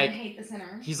 love but the like sin, hate the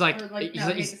sinner. He's like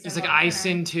he's like I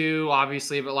sin too,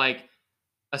 obviously, but like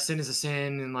a sin is a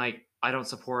sin, and like I don't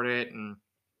support it, and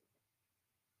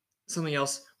something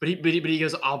else. But he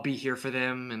goes, I'll be here for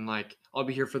them, and like I'll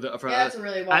be here for that's a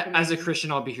really welcoming. As a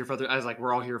Christian, I'll be here for other as like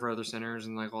we're all here for other sinners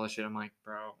and like all this shit. I'm like,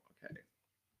 bro, okay.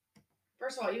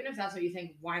 First of all, even if that's what you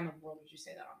think, why in the world would you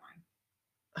say that online?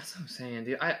 That's what I'm saying,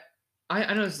 dude.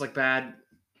 I know this is like bad.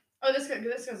 Oh, this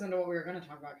goes into what we were going to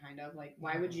talk about, kind of. Like,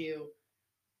 why would you...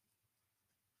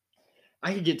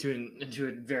 I could get into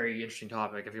a very interesting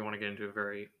topic if you want to get into a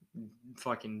very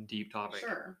fucking deep topic.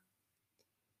 Sure.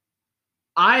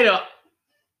 I don't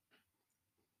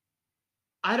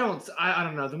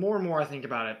know. The more and more I think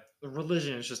about it,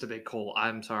 religion is just a big cult.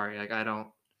 I'm sorry. Like, I don't...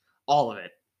 All of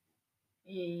it.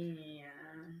 Yeah.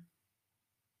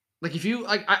 Like, if you...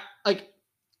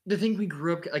 The thing we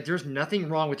grew up like there's nothing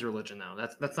wrong with religion though.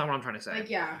 That's not what I'm trying to say. Like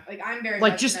yeah, like I'm very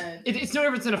like just it's no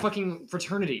difference in a fucking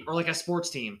fraternity or like a sports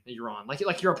team that you're on.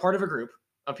 Like you're a part of a group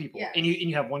of people and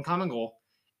you have one common goal.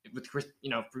 With for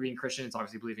being Christian, it's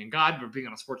obviously believing in God. But being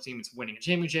on a sports team, it's winning a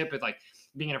championship. But like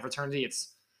being in a fraternity,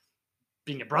 it's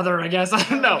being a brother. I guess I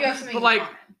don't know. But like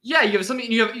yeah, you have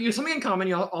something in common.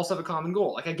 You also have a common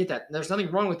goal. Like I get that. There's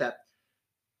nothing wrong with that.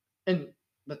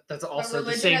 But that's also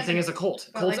the same thing as a cult.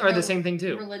 Cults are the same thing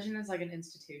too. Religion is like an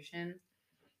institution.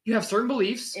 You have certain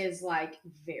beliefs. Is like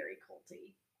very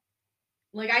culty.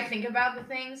 Like I think about the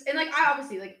things, and like I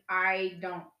obviously like I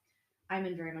I'm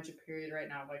in very much a period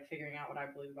right now of like figuring out what I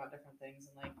believe about different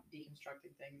things and like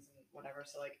deconstructing things and whatever.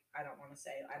 So like I don't want to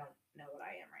say I don't know what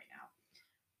I am right now.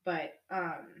 But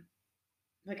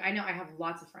like I know I have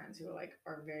lots of friends who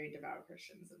are very devout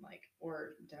Christians and like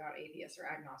or devout atheists or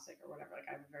agnostic or whatever. Like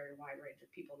I have a very wide range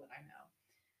of people that I know.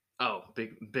 Oh,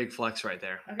 big flex right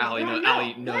there. Okay, Allie, no,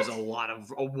 Allie knows what?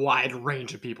 a wide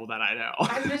range of people that I know.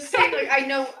 I'm just saying, like I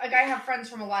know, like I have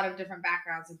friends from a lot of different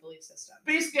backgrounds and belief systems.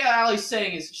 Basically, what Allie's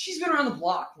saying is she's been around the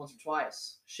block once or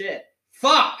twice. Shit.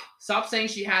 Fuck. Stop saying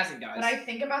she hasn't, guys. But I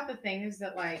think about the things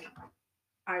that like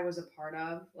I was a part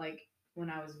of, like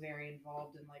when I was very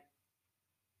involved in like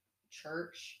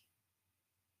church,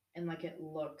 and like it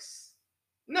looks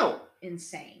no,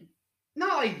 insane.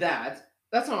 not like that.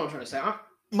 That's not what I'm trying to say.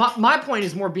 My point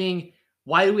is more being,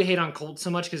 why do we hate on cults so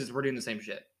much? Because we're doing the same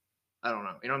shit. I don't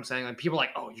know. You know what I'm saying? Like people are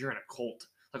like, oh, you're in a cult.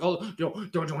 Like, oh,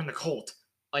 don't join the cult.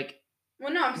 Like,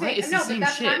 well, no, I'm saying it's no, the but same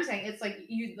that's shit. what I'm saying. It's like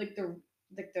you like the.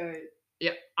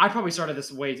 Yeah, I probably started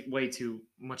this way too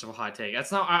much of a hot take.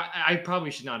 That's not. I probably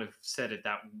should not have said it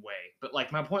that way. But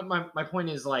like my point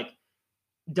is like,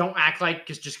 don't act like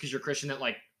just because you're Christian that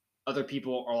like other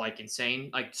people are like insane.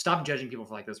 Like stop judging people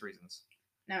for like those reasons.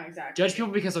 No, exactly. Judge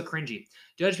people because they're cringy.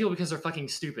 Judge people because they're fucking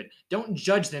stupid. Don't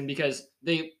judge them because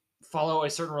they follow a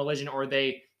certain religion or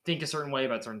they think a certain way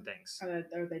about certain things.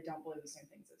 Or they don't believe the same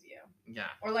things as you. Yeah.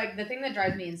 Or like the thing that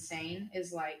drives me insane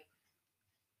is like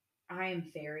I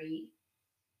am very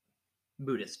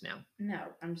Buddhist now. No,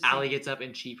 I'm just Allie gets up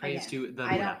and she prays to the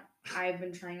Buddha. I've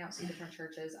been trying out some different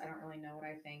churches. I don't really know what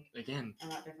I think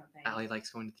about different things. Allie likes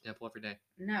going to the temple every day.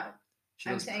 No. She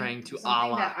loves praying to something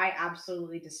Allah. That I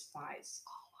absolutely despise.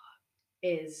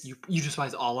 Is you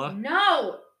despise Allah?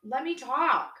 No, let me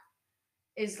talk.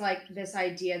 Is like this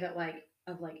idea that like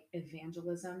of like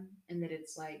evangelism and that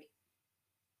it's like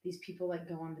these people like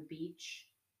go on the beach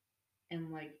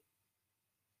and like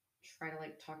try to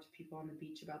like talk to people on the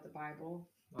beach about the Bible.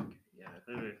 Okay, yeah,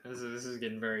 this is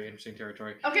getting very interesting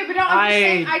territory. Okay, but no,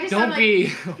 I'm just saying, don't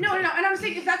be. No, and I'm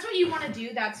saying if that's what you want to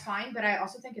do, that's fine. But I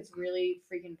also think it's really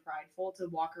freaking prideful to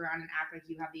walk around and act like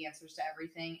you have the answers to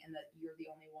everything and that you're the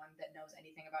only one that knows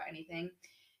anything about anything.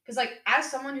 Because like, as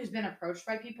someone who's been approached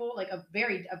by people like of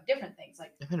different things,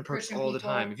 like I've been approached Christian all the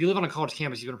people, time. If you live on a college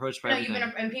campus, you've been approached by everything.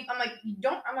 and people, I'm like,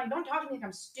 don't talk to me like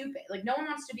I'm stupid. Like, no one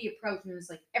wants to be approached and it's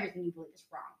like everything you believe is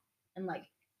wrong and like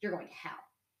you're going to hell.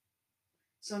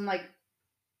 So I'm like,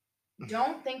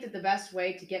 don't think that the best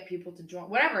way to get people to join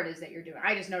whatever it is that you're doing.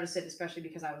 I just noticed it, especially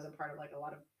because I was a part of like a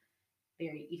lot of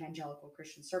very evangelical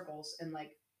Christian circles, and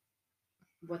like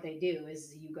what they do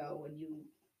is you go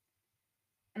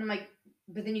and I'm like,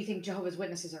 but then you think Jehovah's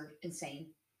Witnesses are insane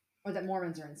or that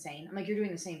Mormons are insane. I'm like, you're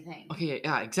doing the same thing. Okay,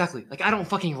 yeah, exactly. Like, I don't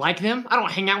fucking like them. I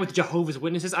don't hang out with Jehovah's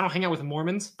Witnesses. I don't hang out with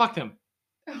Mormons. Fuck them.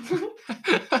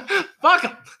 Fuck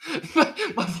them.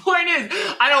 My point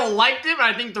is, I don't like them.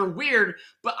 I think they're weird,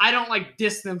 but I don't like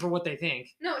diss them for what they think.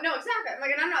 No, exactly.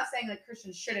 Like, and I'm not saying like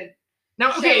Christians shouldn't.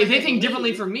 Now, okay, if they think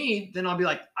differently from me, then I'll be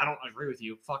like, I don't agree with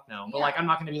you. Fuck no. But like, I'm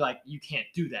not gonna be like, you can't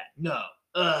do that. No.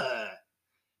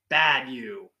 Bad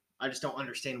you. I just don't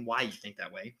understand why you think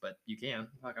that way, but you can.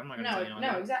 Like, I'm not gonna tell you.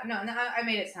 No, exactly. No, I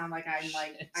made it sound like I'm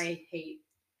like I hate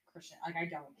Christian. Like I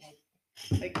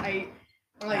don't like I.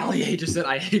 Or like, Allie just said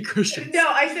I hate Christians. No,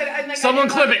 I said I'm like. Someone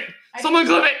clip it. Someone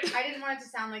clip it. I didn't want it to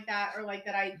sound like that, or like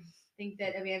that. I think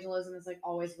that evangelism is like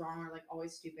always wrong or like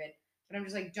always stupid. But I'm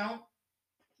just like, don't.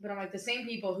 But I'm like the same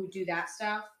people who do that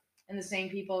stuff, and the same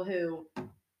people who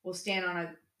will stand on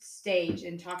a stage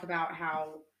and talk about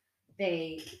how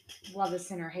they love the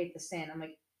sin or hate the sin. I'm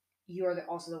like, you are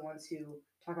also the ones who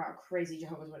talk about how crazy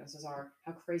Jehovah's Witnesses are,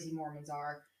 how crazy Mormons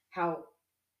are, how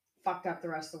fucked up the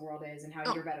rest of the world is, and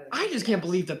how you're better than I just can't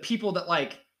believe the people that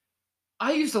like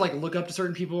I used to like look up to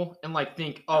certain people and like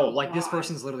think, this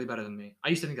person's literally better than me. I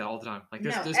used to think that all the time. Like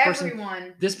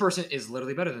this person is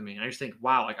literally better than me. And I just think,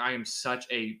 wow, like I am such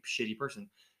a shitty person.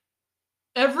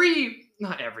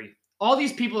 All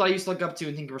these people that I used to look up to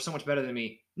and think were so much better than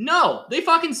me. No, they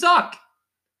fucking suck.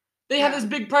 They have this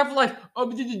big prideful life. Oh,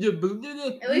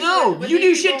 no, you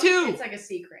do shit too. It's like a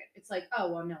secret. It's like,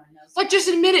 oh, well, no one knows. Like, just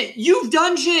admit it. You've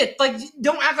done shit. Like,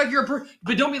 don't act like you're a person.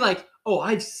 But don't be like, oh,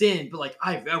 I've sinned, but like,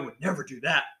 I would never do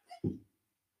that.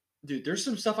 Dude, there's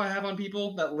some stuff I have on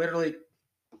people that literally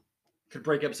could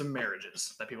break up some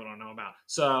marriages that people don't know about.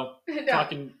 So,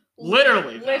 fucking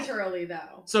literally. Literally,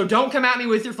 though. So don't come at me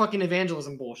with your fucking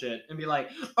evangelism bullshit and be like,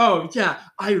 oh, yeah,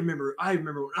 I remember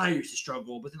when I used to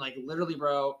struggle. But then, like, literally,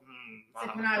 bro. It's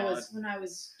like when I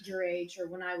was your age, or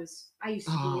when I used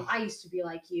to be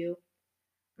like you.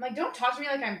 I'm like, don't talk to me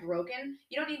like I'm broken.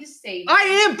 You don't need to say.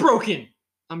 I am broken.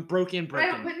 I'm broken.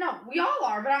 But no, we all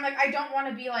are. But I'm like, I don't want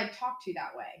to be like talked to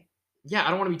that way. Yeah,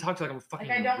 I don't want to be talked to like I'm a fucking.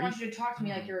 Like I don't want you to talk to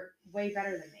me like you're way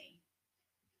better than me.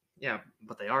 Yeah,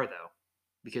 but they are though,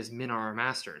 because men are our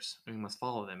masters, and we must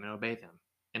follow them and obey them,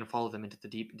 and follow them into the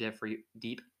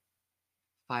deep,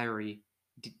 fiery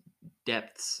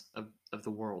depths of the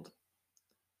world.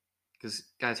 Because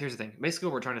guys, here's the thing. Basically,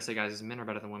 what we're trying to say, guys, is men are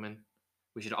better than women.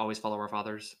 We should always follow our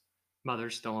fathers.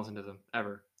 Mothers, don't listen to them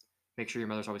ever. Make sure your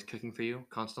mother's always cooking for you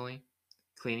constantly,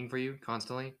 cleaning for you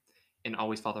constantly, and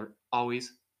always follow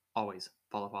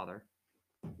father.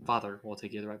 Father will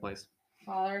take you to the right place.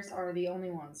 Fathers are the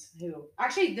only ones who.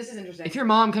 Actually, this is interesting. If your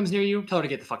mom comes near you, tell her to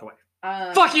get the fuck away.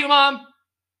 Fuck you, mom.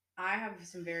 I have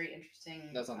some very interesting.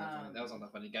 That's not that funny. That was not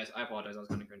that funny, guys. I apologize. I was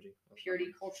kind of cringy. Purity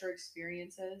culture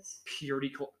experiences.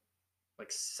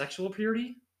 Like sexual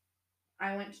purity.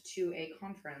 I went to a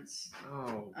conference.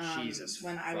 Oh Jesus!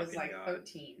 When I was like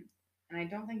 13, and I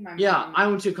don't think my mom. Yeah, I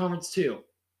went to a conference too.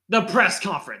 The press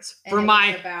conference for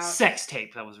my sex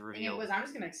tape that was revealed. I'm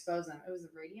just gonna expose them. It was a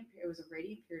radiant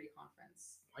purity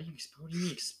conference. Why are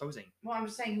you exposing? Well, I'm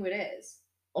just saying who it is.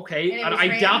 Okay,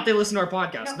 I doubt they listen to our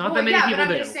podcast. Not that many people but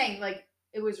do. I'm just saying, like,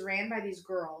 it was ran by these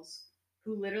girls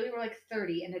who literally were like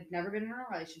 30 and had never been in a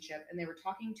relationship, and they were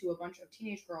talking to a bunch of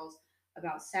teenage girls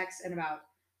about sex and about.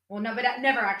 Well, no, but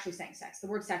never actually saying sex. The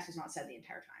word sex was not said the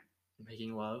entire time.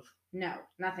 Making love? No,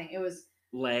 nothing. It was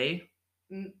lay.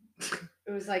 It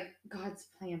was like God's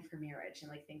plan for marriage and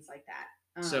like things like that.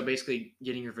 So basically,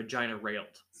 getting your vagina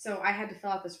railed. So I had to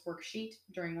fill out this worksheet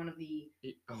during one of the.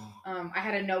 I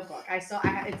had a notebook. It's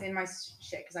in my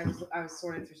shit because I was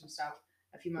sorting through some stuff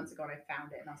a few months ago and I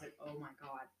found it and I was like, oh my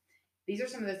God, these are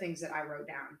some of the things that I wrote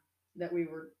down that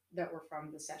were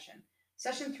from the session.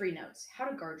 Session 3 notes: how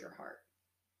to guard your heart.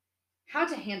 How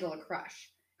to handle a crush.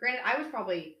 Granted, I was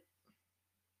probably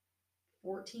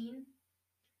 14.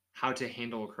 How to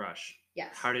handle a crush. Yes.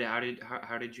 How did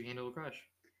you handle a crush?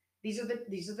 These are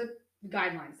the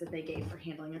guidelines that they gave for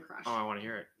handling a crush. Oh, I want to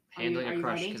hear it. Handling a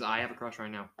crush, because I have a crush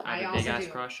right now. I have a big ass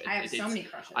crush. I have so many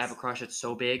crushes. I have a crush that's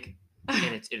so big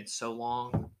and it's so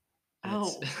long.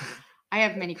 I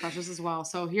have many crushes as well.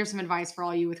 So here's some advice for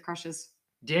all you with crushes.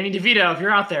 Danny DeVito, if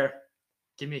you're out there,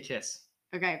 give me a kiss.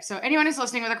 Okay, so anyone who's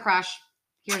listening with a crush,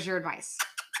 here's your advice.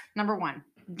 Number 1,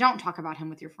 don't talk about him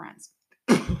with your friends.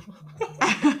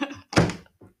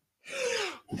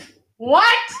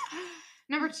 What?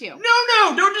 Number 2.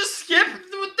 No, don't just skip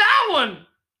with that one.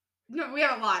 No, we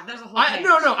have a lot. There's a whole page.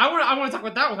 No, I want to talk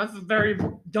about that one. That's the very.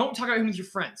 Don't talk about him with your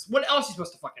friends. What else are you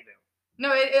supposed to fucking do?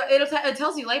 No, it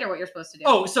tells you later what you're supposed to do.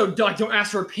 Oh, so don't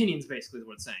ask for opinions. Basically, is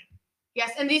what it's saying.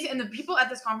 Yes, and the people at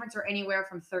this conference are anywhere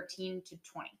from 13 to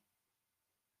 20.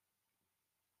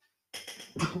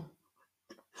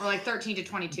 Or like 13 to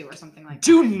 22 or something like that.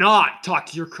 Do not talk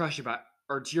to your crush to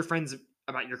your friends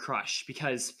about your crush,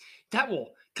 because that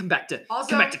will come back to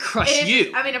crush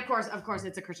you. I mean, of course,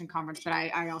 it's a Christian conference, but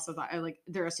I also thought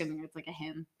they're assuming it's like a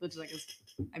hymn, which like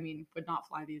would not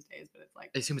fly these days, but it's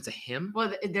like they assume it's a hymn.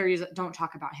 Well, they're using don't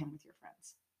talk about him with your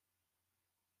friends.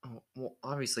 Oh, well,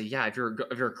 obviously, yeah. If you're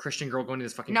a Christian girl going to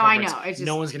this fucking conference, I know. It's just,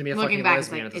 no one's gonna be a fucking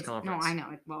lesbian at this conference. No, I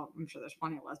know. Well, I'm sure there's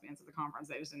plenty of lesbians at the conference.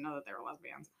 They just didn't know that they were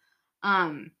lesbians.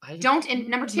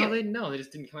 Number 2. No, they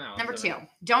just didn't come out. Number 2,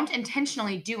 don't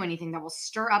intentionally do anything that will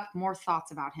stir up more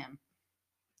thoughts about him.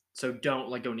 So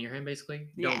don't go near him. Basically,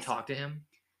 yes. Don't talk to him.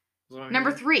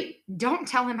 Number 3, don't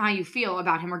tell him how you feel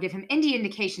about him or give him any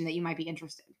indication that you might be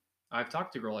interested. I've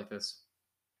talked to a girl like this.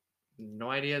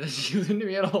 No idea that she was into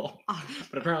me at all.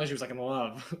 But apparently she was like in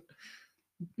love.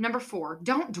 Number 4,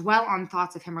 don't dwell on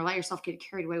thoughts of him or let yourself get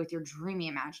carried away with your dreamy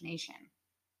imagination.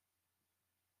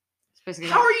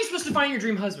 How are you supposed to find your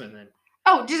dream husband then?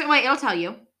 Oh, just wait, it'll tell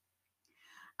you.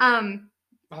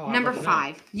 Number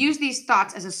 5, use these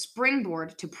thoughts as a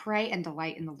springboard to pray and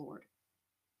delight in the Lord.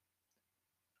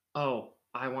 Oh,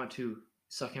 I want to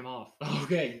suck him off.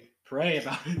 Okay, pray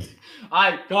about it.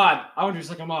 I want to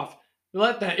suck him off.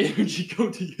 Let that energy go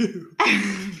to you.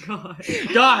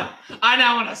 God, I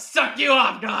now want to suck you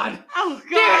off, God. Oh,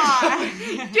 God.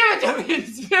 Give it to me in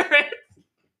spirit.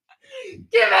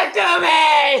 Give it to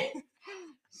me.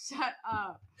 Shut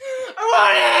up.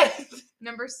 I want it.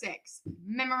 Number 6,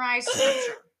 memorize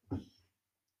scripture.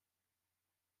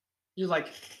 You're like,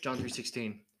 John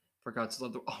 3:16. For God to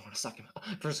love I want to suck him.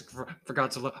 For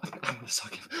God to love, I want to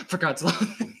suck him. For God to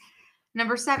love.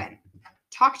 Number 7,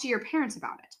 talk to your parents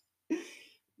about it.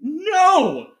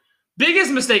 No!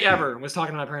 Biggest mistake ever was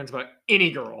talking to my parents about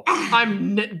any girl.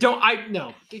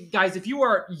 No. Guys, if you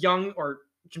are young or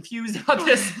confused about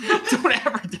this, don't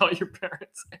ever tell your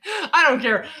parents. I don't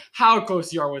care how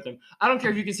close you are with them. I don't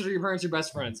care if you consider your parents your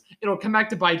best friends. It'll come back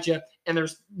to bite you, and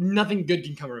there's nothing good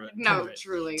can come of it. No,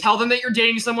 truly. Tell them that you're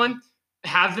dating someone.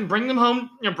 Have them bring them home.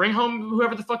 Bring home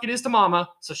whoever the fuck it is to mama,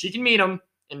 so she can meet them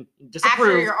and disapprove.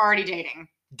 After you're already dating.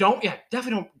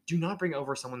 Definitely do not bring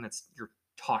over someone that's you're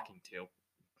talking to.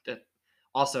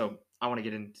 Also, I want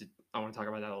to talk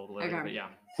about that a little later, but yeah.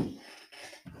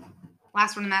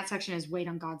 Last one in that section is wait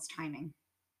on God's timing.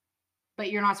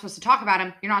 But you're not supposed to talk about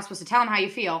him. You're not supposed to tell him how you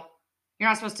feel. You're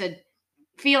not supposed to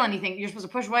feel anything. You're supposed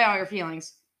to push away all your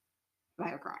feelings by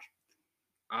your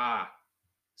crush.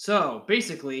 So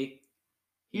basically,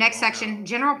 next section,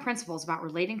 general principles about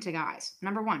relating to guys.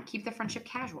 Number 1, keep the friendship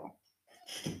casual.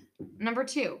 Number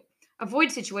 2,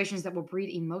 avoid situations that will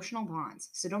breed emotional bonds.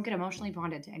 So don't get emotionally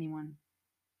bonded to anyone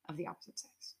of the opposite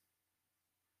sex.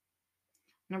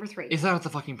 Number 3. Is that the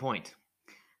fucking point?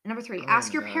 Number 3,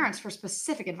 ask your parents for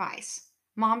specific advice.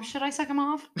 Mom, should I suck him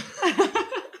off?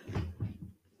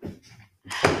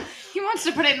 He wants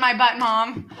to put it in my butt,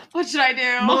 Mom. What should I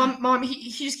do? Mom,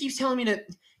 he just keeps telling me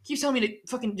to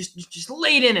fucking just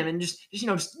lay it in him and just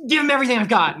give him everything I've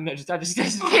got. And I just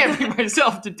can't bring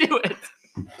myself to do it.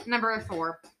 Number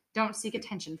 4, don't seek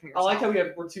attention for yourself. I like how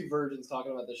we're two virgins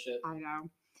talking about this shit. I know.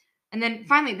 And then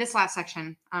finally, this last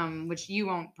section, which you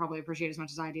won't probably appreciate as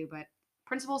much as I do, but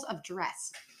principles of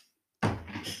dress.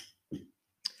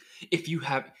 If you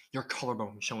have your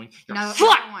collarbone showing, you're a a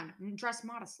slut! Number 1, dress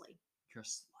modestly. You're a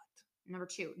slut. Number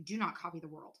 2, do not copy the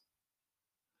world.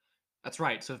 That's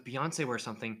right. So if Beyonce wears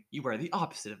something, you wear the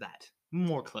opposite of that.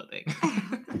 More clothing.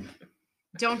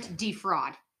 Don't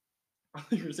defraud. I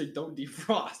thought you were going to say don't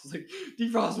defrost. Like,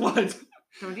 defrost what?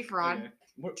 Don't defraud.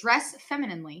 Okay. Dress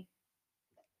femininely.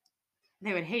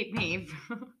 They would hate me.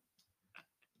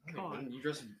 God.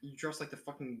 You dress like the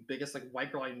fucking biggest like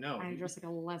white girl I know. I dress like a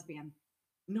lesbian.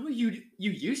 No, you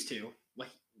used to. Like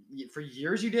for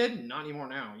years you did. Not anymore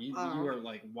now. You are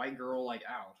like white girl like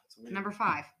out. Number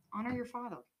 5, honor your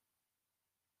father.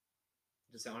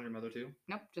 Does that honor your mother too?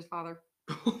 Nope, just father.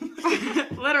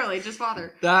 Literally, just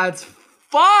father. That's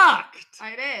fucked.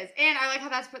 It is. And I like how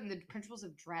that's put in the principles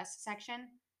of dress section.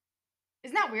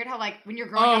 Isn't that weird how like when you're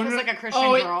growing up as like a Christian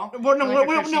girl? Well, no,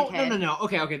 like no.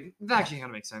 Okay. That actually kind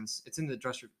of makes sense. It's in the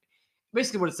dress room.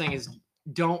 Basically, what it's saying is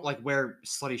don't like wear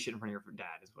slutty shit in front of your dad.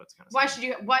 Is what it's kind of. Why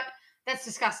saying. should you? What? That's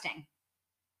disgusting.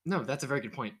 No, that's a very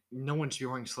good point. No one should be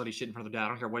wearing slutty shit in front of their dad. I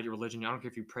don't care what your religion. I don't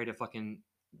care if you pray to fucking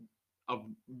a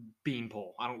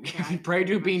beanpole. I don't care if you pray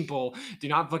to a beanpole. Do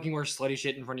not fucking wear slutty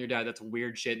shit in front of your dad. That's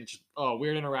weird shit. It's just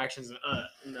weird interactions and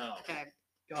no. Okay.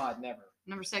 God, never.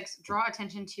 Number 6, draw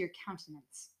attention to your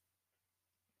countenance.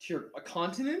 To your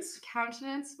countenance?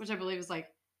 Countenance, which I believe is like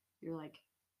your like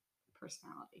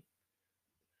personality.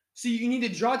 So you need to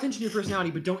draw attention to your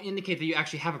personality, but don't indicate that you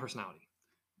actually have a personality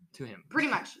to him. Pretty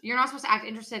much. You're not supposed to act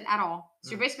interested at all. So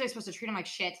you're basically supposed to treat him like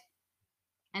shit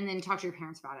and then talk to your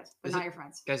parents about it, but not your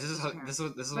friends. Guys, this is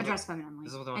but dress femininely.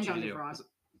 This is what they want you to do. This is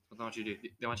what they want you to do.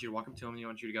 They want you to walk up to him and they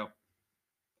want you to go,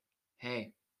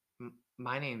 "Hey,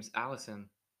 my name's Allison.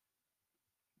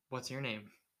 What's your name?"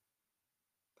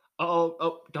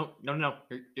 Oh, no.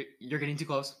 You're getting too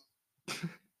close.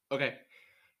 Okay.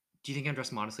 Do you think I'm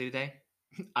dressed modestly today?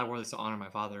 I wore this to honor my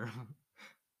father.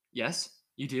 Yes,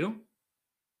 you do?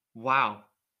 Wow.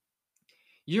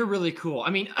 You're really cool. I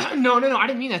mean, no. I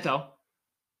didn't mean that though.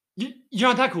 You're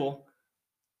not that cool.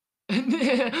 I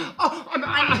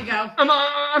need to go.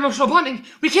 I'm emotional bonding.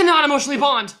 We cannot emotionally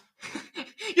bond.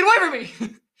 Get away from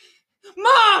me.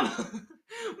 Mom,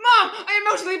 I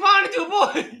emotionally bonded to a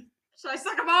boy. Should I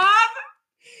suck him off?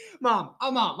 Mom,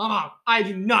 I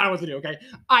do not know what to do, okay?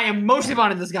 I am emotionally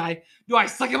bonded to this guy. Do I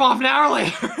suck him off now or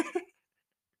later?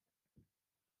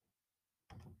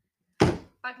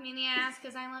 Fuck me in the ass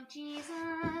because I love Jesus.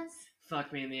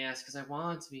 Fuck me in the ass because I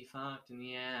want to be fucked in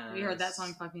the ass. We heard that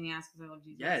song, Fuck me in the ass because I love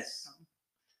Jesus. Yes. So.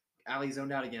 Allie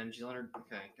zoned out again. She let her...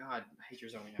 Okay, God, I hate your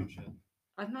zoning out shit.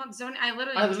 I'm not zoning... I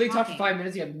literally talked for 5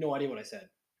 minutes. You have no idea what I said.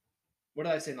 What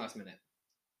did I say in the last minute?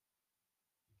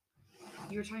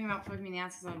 You were talking about fucking me in the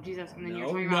ass because I love Jesus, and then you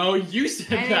were talking about... No, you said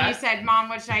that. And then you said, Mom,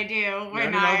 what should I do?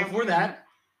 No, before that.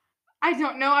 I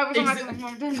don't know. I was on my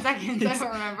phone for 10 seconds. I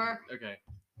don't remember. Okay.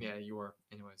 Yeah, you were.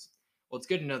 Anyways. Well, it's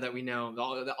good to know that we know,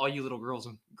 all you little girls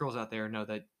out there know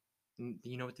that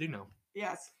you know what to do now.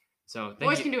 Yes. So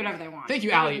boys can do whatever they want. Thank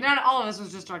you, Allie. Not all of us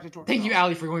was just directed towards Thank you,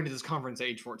 Allie, for going to this conference at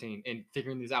age 14 and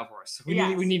figuring these out for us. We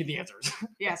needed the answers.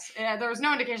 Yes. There was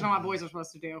no indication on what boys were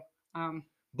supposed to do.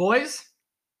 Boys?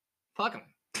 Fuck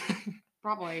them.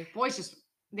 Probably. Boys just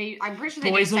I'm pretty sure they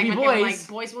Boys did a will be segment. They were boys. like,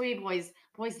 boys will be boys.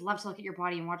 Boys love to look at your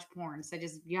body and watch porn. So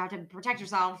you have to protect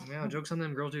yourself. Yeah, jokes on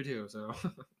them. Girls do too. So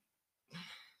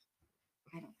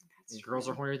I don't think that's true. girls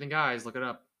are hornier than guys. Look it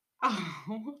up.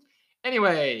 Oh.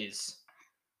 Anyways,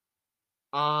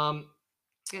 You got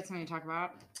something to talk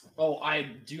about? oh, I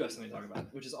do have something to talk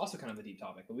about, which is also kind of a deep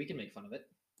topic, but we can make fun of it.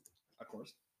 Of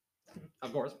course.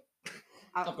 Of course.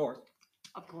 Of course.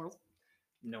 Of course.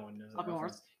 No one knows that Of course.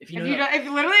 reference. If If you know you that,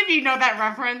 if you know that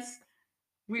reference,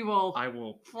 we will I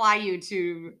will. fly you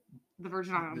to the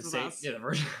Virgin The Islands with same, us. yeah, the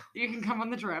version. You can come on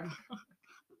the trip.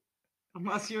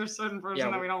 Unless you're a certain person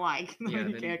Yeah, that we don't like, then Yeah,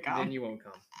 you then, can't come. then you won't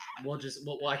come. We'll just,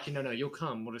 well, actually, no, you'll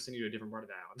come. We'll just send you to a different part of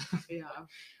the island.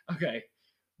 Yeah. Okay,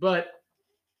 but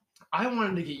I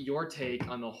wanted to get your take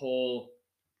on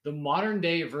the modern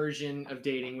day version of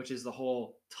dating, which is the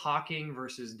whole talking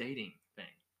versus dating thing.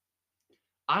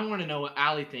 I want to know what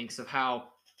Allie thinks of how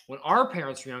when our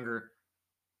parents were younger,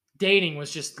 dating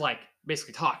was just like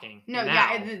basically talking. No,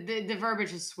 Now, yeah, the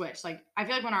verbiage has switched. Like, I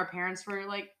feel like when our parents were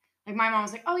like my mom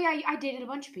was like, "Oh yeah, I dated a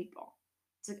bunch of people."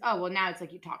 It's like, oh well, now it's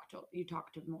like you talk to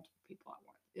multiple people at once.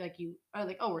 Like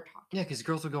we're talking. yeah, because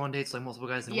girls would go on dates like multiple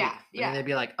guys in a Yeah, week. And yeah. then they'd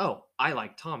be like, oh, I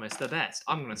like Thomas the best.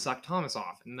 I'm going to suck Thomas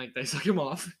off. And like they suck him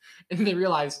off. And then they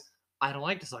realize, I don't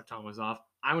like to suck Thomas off.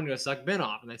 I'm going to suck Ben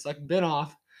off. And they suck Ben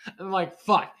off. And I'm like,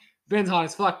 fuck. Ben's hot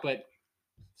as fuck, but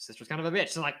sister's kind of a bitch.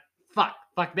 So like, fuck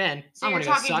Ben. So I'm you're going to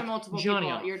go talking to suck multiple Johnny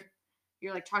people. off.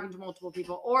 You're like talking to multiple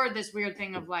people, or this weird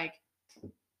thing of like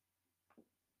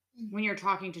when you're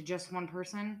talking to just one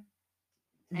person.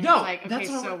 And No, it's like, okay, that's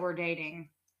what so we're dating.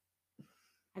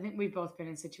 I think we've both been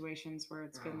in situations where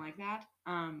it's been like that.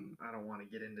 I don't want to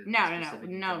get into No, specific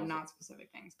details, not specific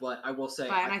things. But I will say,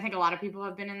 And I think a lot of people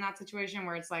have been in that situation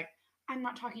where it's like, I'm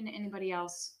not talking to anybody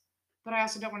else, but I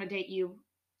also don't want to date you.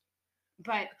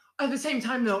 But at the same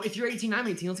time, though, if you're 18, I'm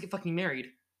 18. Let's get fucking married.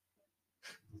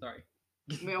 Sorry.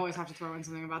 we always have to throw in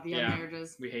something about the young Yeah.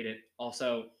 marriages. We hate it.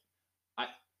 Also,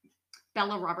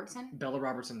 Bella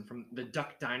Robertson from the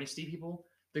Duck Dynasty people.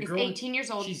 The is girl, 18 years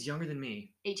old. she's younger than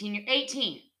me.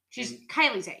 18. She's And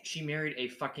Kylie's age. She married a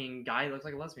fucking guy who looks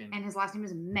like a lesbian. And his last name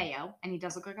is Mayo, and he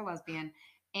does look like a lesbian.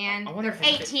 And I wonder they're if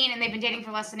it's- 18, and they've been dating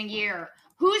for less than a year.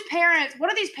 Whose parents? What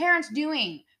are these parents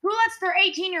doing? Who lets their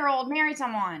 18-year-old marry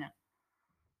someone?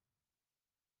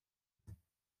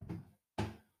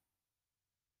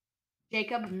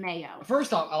 Jacob Mayo.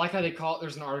 First off, I like how they call it.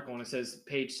 There's an article and it says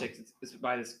page 6. It's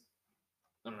by this,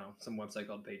 I don't know, some website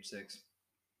called Page 6.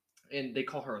 And they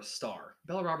call her a star.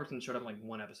 Bella Robertson showed up in like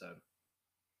one episode.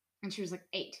 And she was like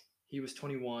 8. He was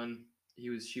 21.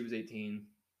 She was 18.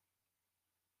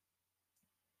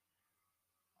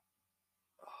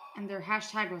 And their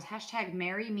hashtag was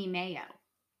 #MarryMeMayo.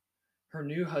 Her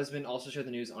new husband also shared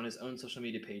the news on his own social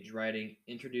media page, writing,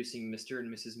 introducing Mr.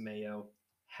 and Mrs. Mayo,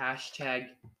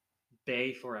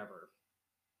 #Bay Forever.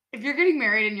 If you're getting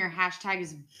married and your hashtag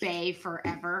is Bay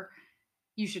Forever,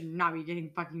 you should not be getting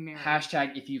fucking married.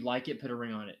 If you like it, put a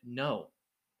ring on it. No,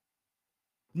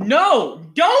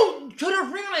 don't put a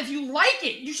ring on it if you like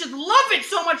it. You should love it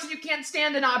so much that you can't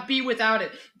stand to not be without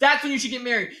it. That's when you should get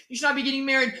married. You should not be getting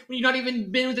married when you've not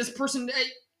even been with this person at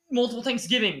multiple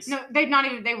Thanksgivings. No, they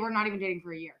were not even dating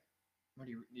for a year.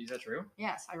 Is that true?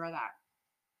 Yes, I read that.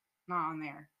 Not on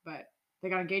there, but they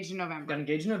got engaged in November. Got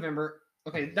engaged in November.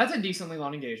 Okay, that's a decently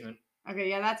long engagement. Okay,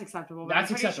 yeah, that's acceptable. But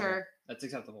That's I'm pretty acceptable. sure That's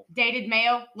acceptable. dated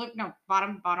Mayo. Look, no,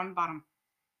 bottom.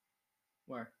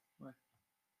 Where?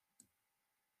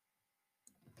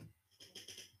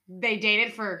 They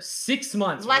dated for 6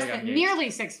 months. before less they got than engaged. nearly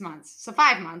 6 months, so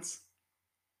 5 months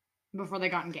before they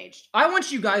got engaged. I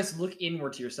want you guys to look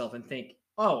inward to yourself and think,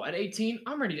 oh, at 18,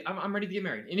 I'm ready. I'm ready to get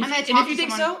married. And if, I'm gonna and talk if you to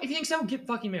think someone- so, get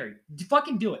fucking married.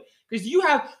 Fucking do it. Because you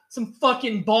have some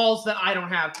fucking balls that I don't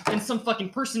have, and some fucking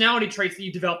personality traits that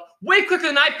you develop way quicker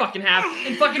than I fucking have,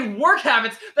 and fucking work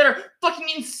habits that are fucking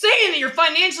insane that you're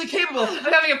financially capable of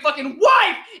having a fucking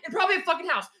wife and probably a fucking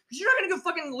house. Because you're not gonna go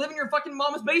fucking live in your fucking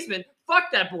mama's basement. Fuck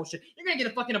that bullshit. You're gonna get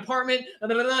a fucking apartment. Blah,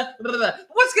 blah, blah, blah, blah.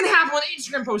 What's gonna happen when the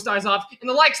Instagram post dies off, and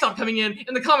the likes stop coming in,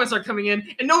 and the comments start coming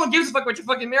in, and no one gives a fuck about your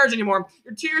fucking marriage anymore?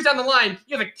 You're 2 years down the line,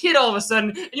 you have a kid all of a sudden,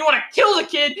 and you want to kill the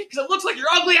kid because it looks like your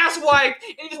ugly ass wife,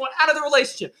 and you just want out of the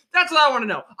relationship. That's what I want to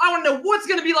know. I want to know what's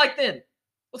gonna be like then.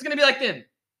 What's gonna be like then?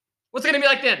 What's it gonna be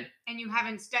like then? And you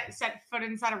haven't set foot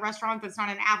inside a restaurant that's not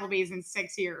an Applebee's in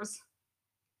 6 years.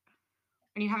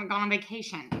 And you haven't gone on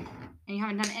vacation. And you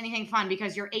haven't done anything fun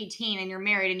because you're 18 and you're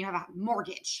married and you have a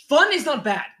mortgage. Fun is not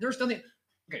bad. There's nothing.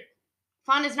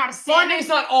 Fun is not a sin. Fun is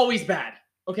not always bad.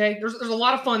 Okay, there's a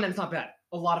lot of fun that's not bad.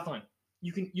 A lot of fun.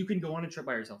 You can go on a trip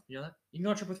by yourself. You know that? You can go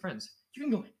on a trip with friends.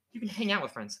 You can hang out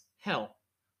with friends. Hell,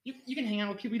 you can hang out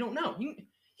with people you don't know.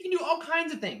 You can do all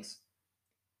kinds of things.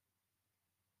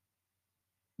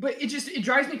 But it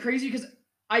drives me crazy because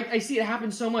I see it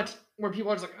happen so much where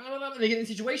people are just like, oh, they get in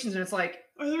situations and it's like,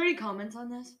 Are there any comments on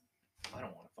this? I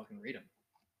don't want to fucking read them.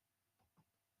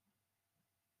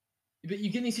 But you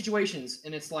get in these situations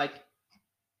and it's like,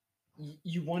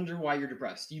 you wonder why you're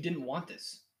depressed. You didn't want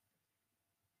this.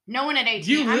 No one at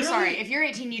 18. You I'm literally- sorry. If you're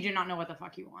 18, you do not know what the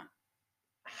fuck you want.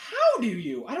 How do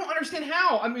you? I don't understand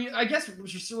how. I mean, I guess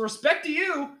respect to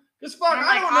you. Because fuck, And I'm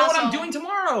I like, don't know what I'm also- doing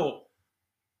tomorrow.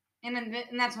 And then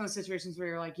and that's one of the situations where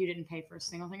you're like, you didn't pay for a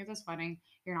single thing at this wedding.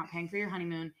 You're not paying for your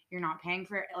honeymoon. You're not paying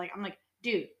for like. I'm like,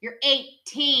 dude, you're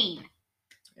 18.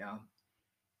 Yeah.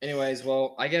 Anyways,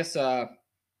 well, I guess I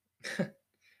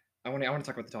want to talk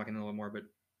about the talking a little more, but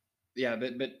yeah,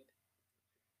 but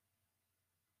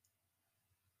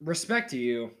respect to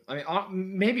you. I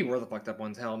mean, maybe we're the fucked up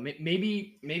ones. Hell,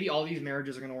 maybe all these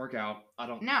marriages are gonna work out. I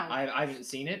don't. No. I haven't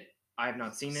seen it. I have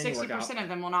not seen any work out. 60% of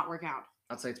them will not work out.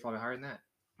 I'd say it's probably higher than that.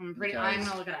 I'm Because-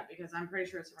 gonna look it up because I'm pretty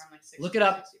sure it's around like 60. Look it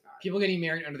up. 65. People getting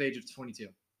married under the age of 22.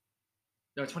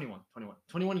 No, 21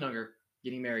 and younger,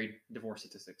 getting married, divorce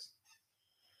statistics.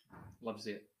 Love to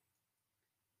see it.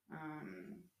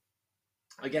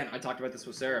 Again, I talked about this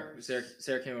with Sarah.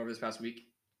 Sarah came over this past week.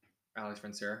 Alex'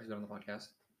 friend Sarah, who's been on the podcast.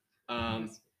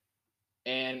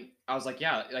 And I was like,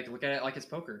 yeah, like look at it like it's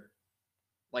poker.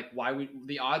 Like, why would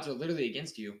the odds are literally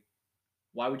against you?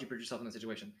 Why would you put yourself in that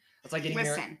situation? It's like getting married.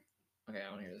 Listen, Okay, I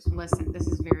want to hear this. listen. This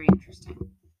is very interesting.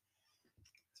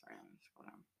 Sorry, let me scroll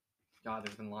down. God,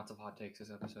 there's been lots of hot takes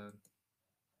this episode.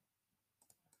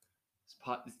 This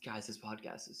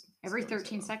podcast is Every going so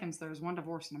 13 well. seconds, there's one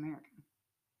divorce in America.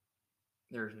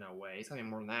 There's no way. It's gonna be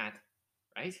more than that,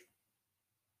 right?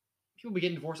 People be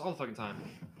getting divorced all the fucking time.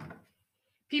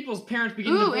 People's parents be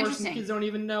getting Ooh, divorced and interesting. the kids don't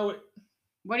even know it.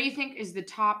 What do you think is the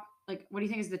top? Like, what do you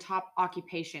think is the top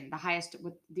occupation, the highest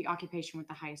with the occupation with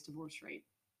the highest divorce rate?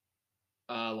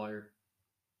 Lawyer.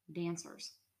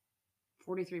 Dancers,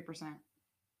 43%.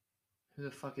 Who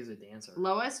the fuck is a dancer?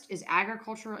 Lowest is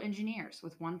agricultural engineers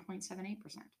with 1.78%.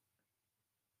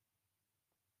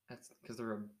 That's because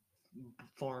they're a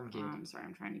farm kid. Sorry,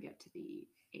 I'm trying to get to the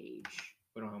age.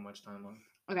 We don't have much time left.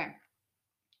 Okay,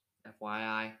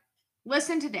 FYI.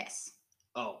 listen to this.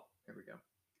 Oh, here we go.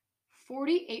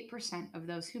 48% of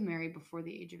those who marry before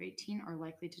the age of 18 are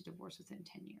likely to divorce within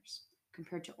 10 years,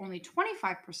 compared to only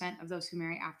 25% of those who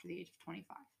marry after the age of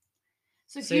 25.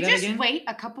 So if Say you that just again? wait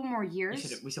a couple more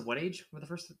years, We said what age for the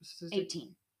first statistic?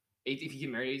 18. If you get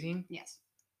married at 18? Yes.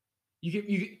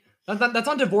 That's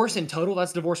not divorce in total.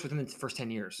 That's divorce within the first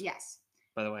 10 years. Yes.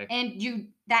 By the way. And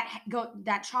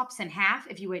that chops in half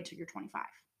if you wait till you're 25.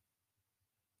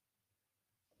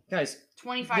 Guys,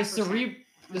 25%.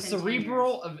 the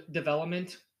cerebral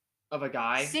development of a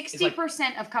guy.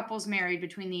 60% of couples married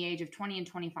between the age of 20 and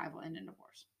 25 will end in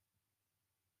divorce.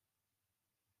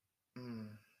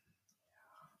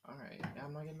 All right. Yeah,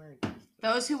 I'm not getting married.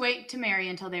 Those who wait to marry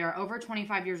until they are over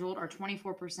 25 years old are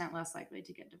 24% less likely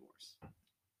to get divorced.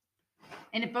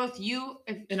 And if both you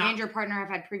and your partner have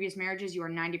had previous marriages, you are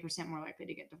 90% more likely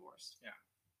to get divorced. Yeah.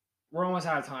 We're almost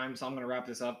out of time, so I'm going to wrap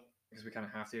this up because we kind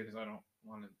of have to because I don't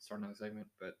want to start another segment.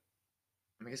 But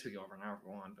I guess we go over an hour if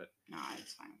we want. But No,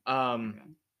 it's fine.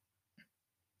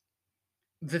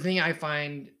 The thing I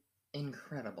find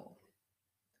incredible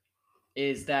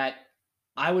is that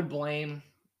I would blame.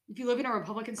 If you live in a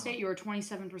Republican state, you are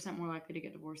 27% more likely to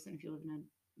get divorced than if you live in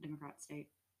a Democrat state.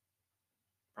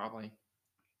 Probably.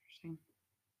 Interesting.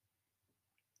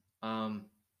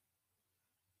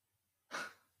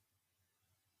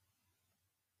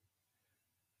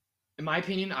 In my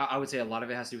opinion, I would say a lot of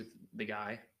it has to do with the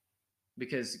guy,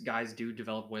 because guys do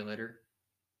develop way later,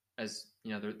 as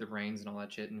you know, their brains and all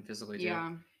that shit, and physically too.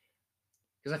 Yeah.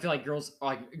 Because I feel like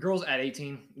girls at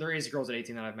 18, there is girls at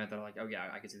 18 that I've met that are like, oh yeah,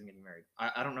 I could see them getting married.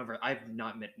 I don't know if I've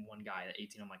not met one guy at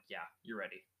 18. I'm like, yeah, you're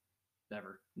ready.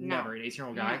 Never. No. Never. An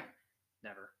 18-year-old guy. No.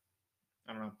 Never.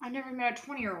 I don't know. I never met a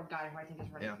 20-year-old guy who I think is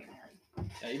ready Yeah. to get married.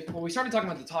 Yeah, well, we started talking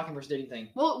about the talking versus dating thing.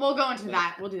 We'll go into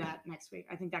that. We'll do that next week.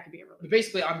 I think that could be a really. But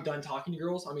basically, I'm done talking to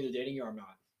girls. I'm either dating you or I'm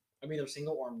not. I'm either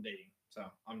single or I'm dating. So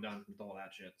I'm done with all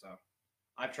that shit. So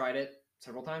I've tried it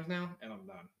several times now, and I'm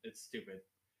done. It's stupid.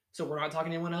 So we're not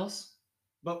talking to anyone else,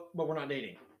 but we're not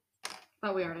dating.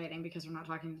 But we are dating because we're not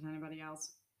talking to anybody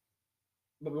else.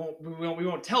 But we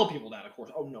won't tell people that, of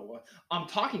course. Oh no, I'm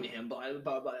talking to him, but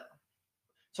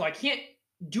so I can't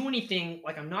do anything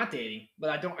like I'm not dating, but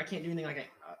I can't do anything like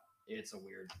it's a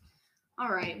weird. All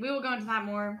right, we will go into that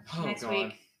more next God.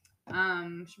 week.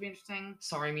 Should be interesting.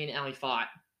 Sorry, me and Allie fought.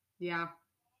 Yeah.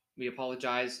 We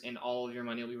apologize, and all of your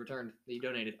money will be returned that you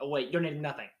donated. Oh wait, you donated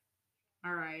nothing.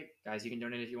 All right. Guys, you can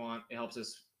donate if you want. It helps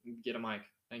us Get a mic.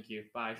 Thank you. Bye.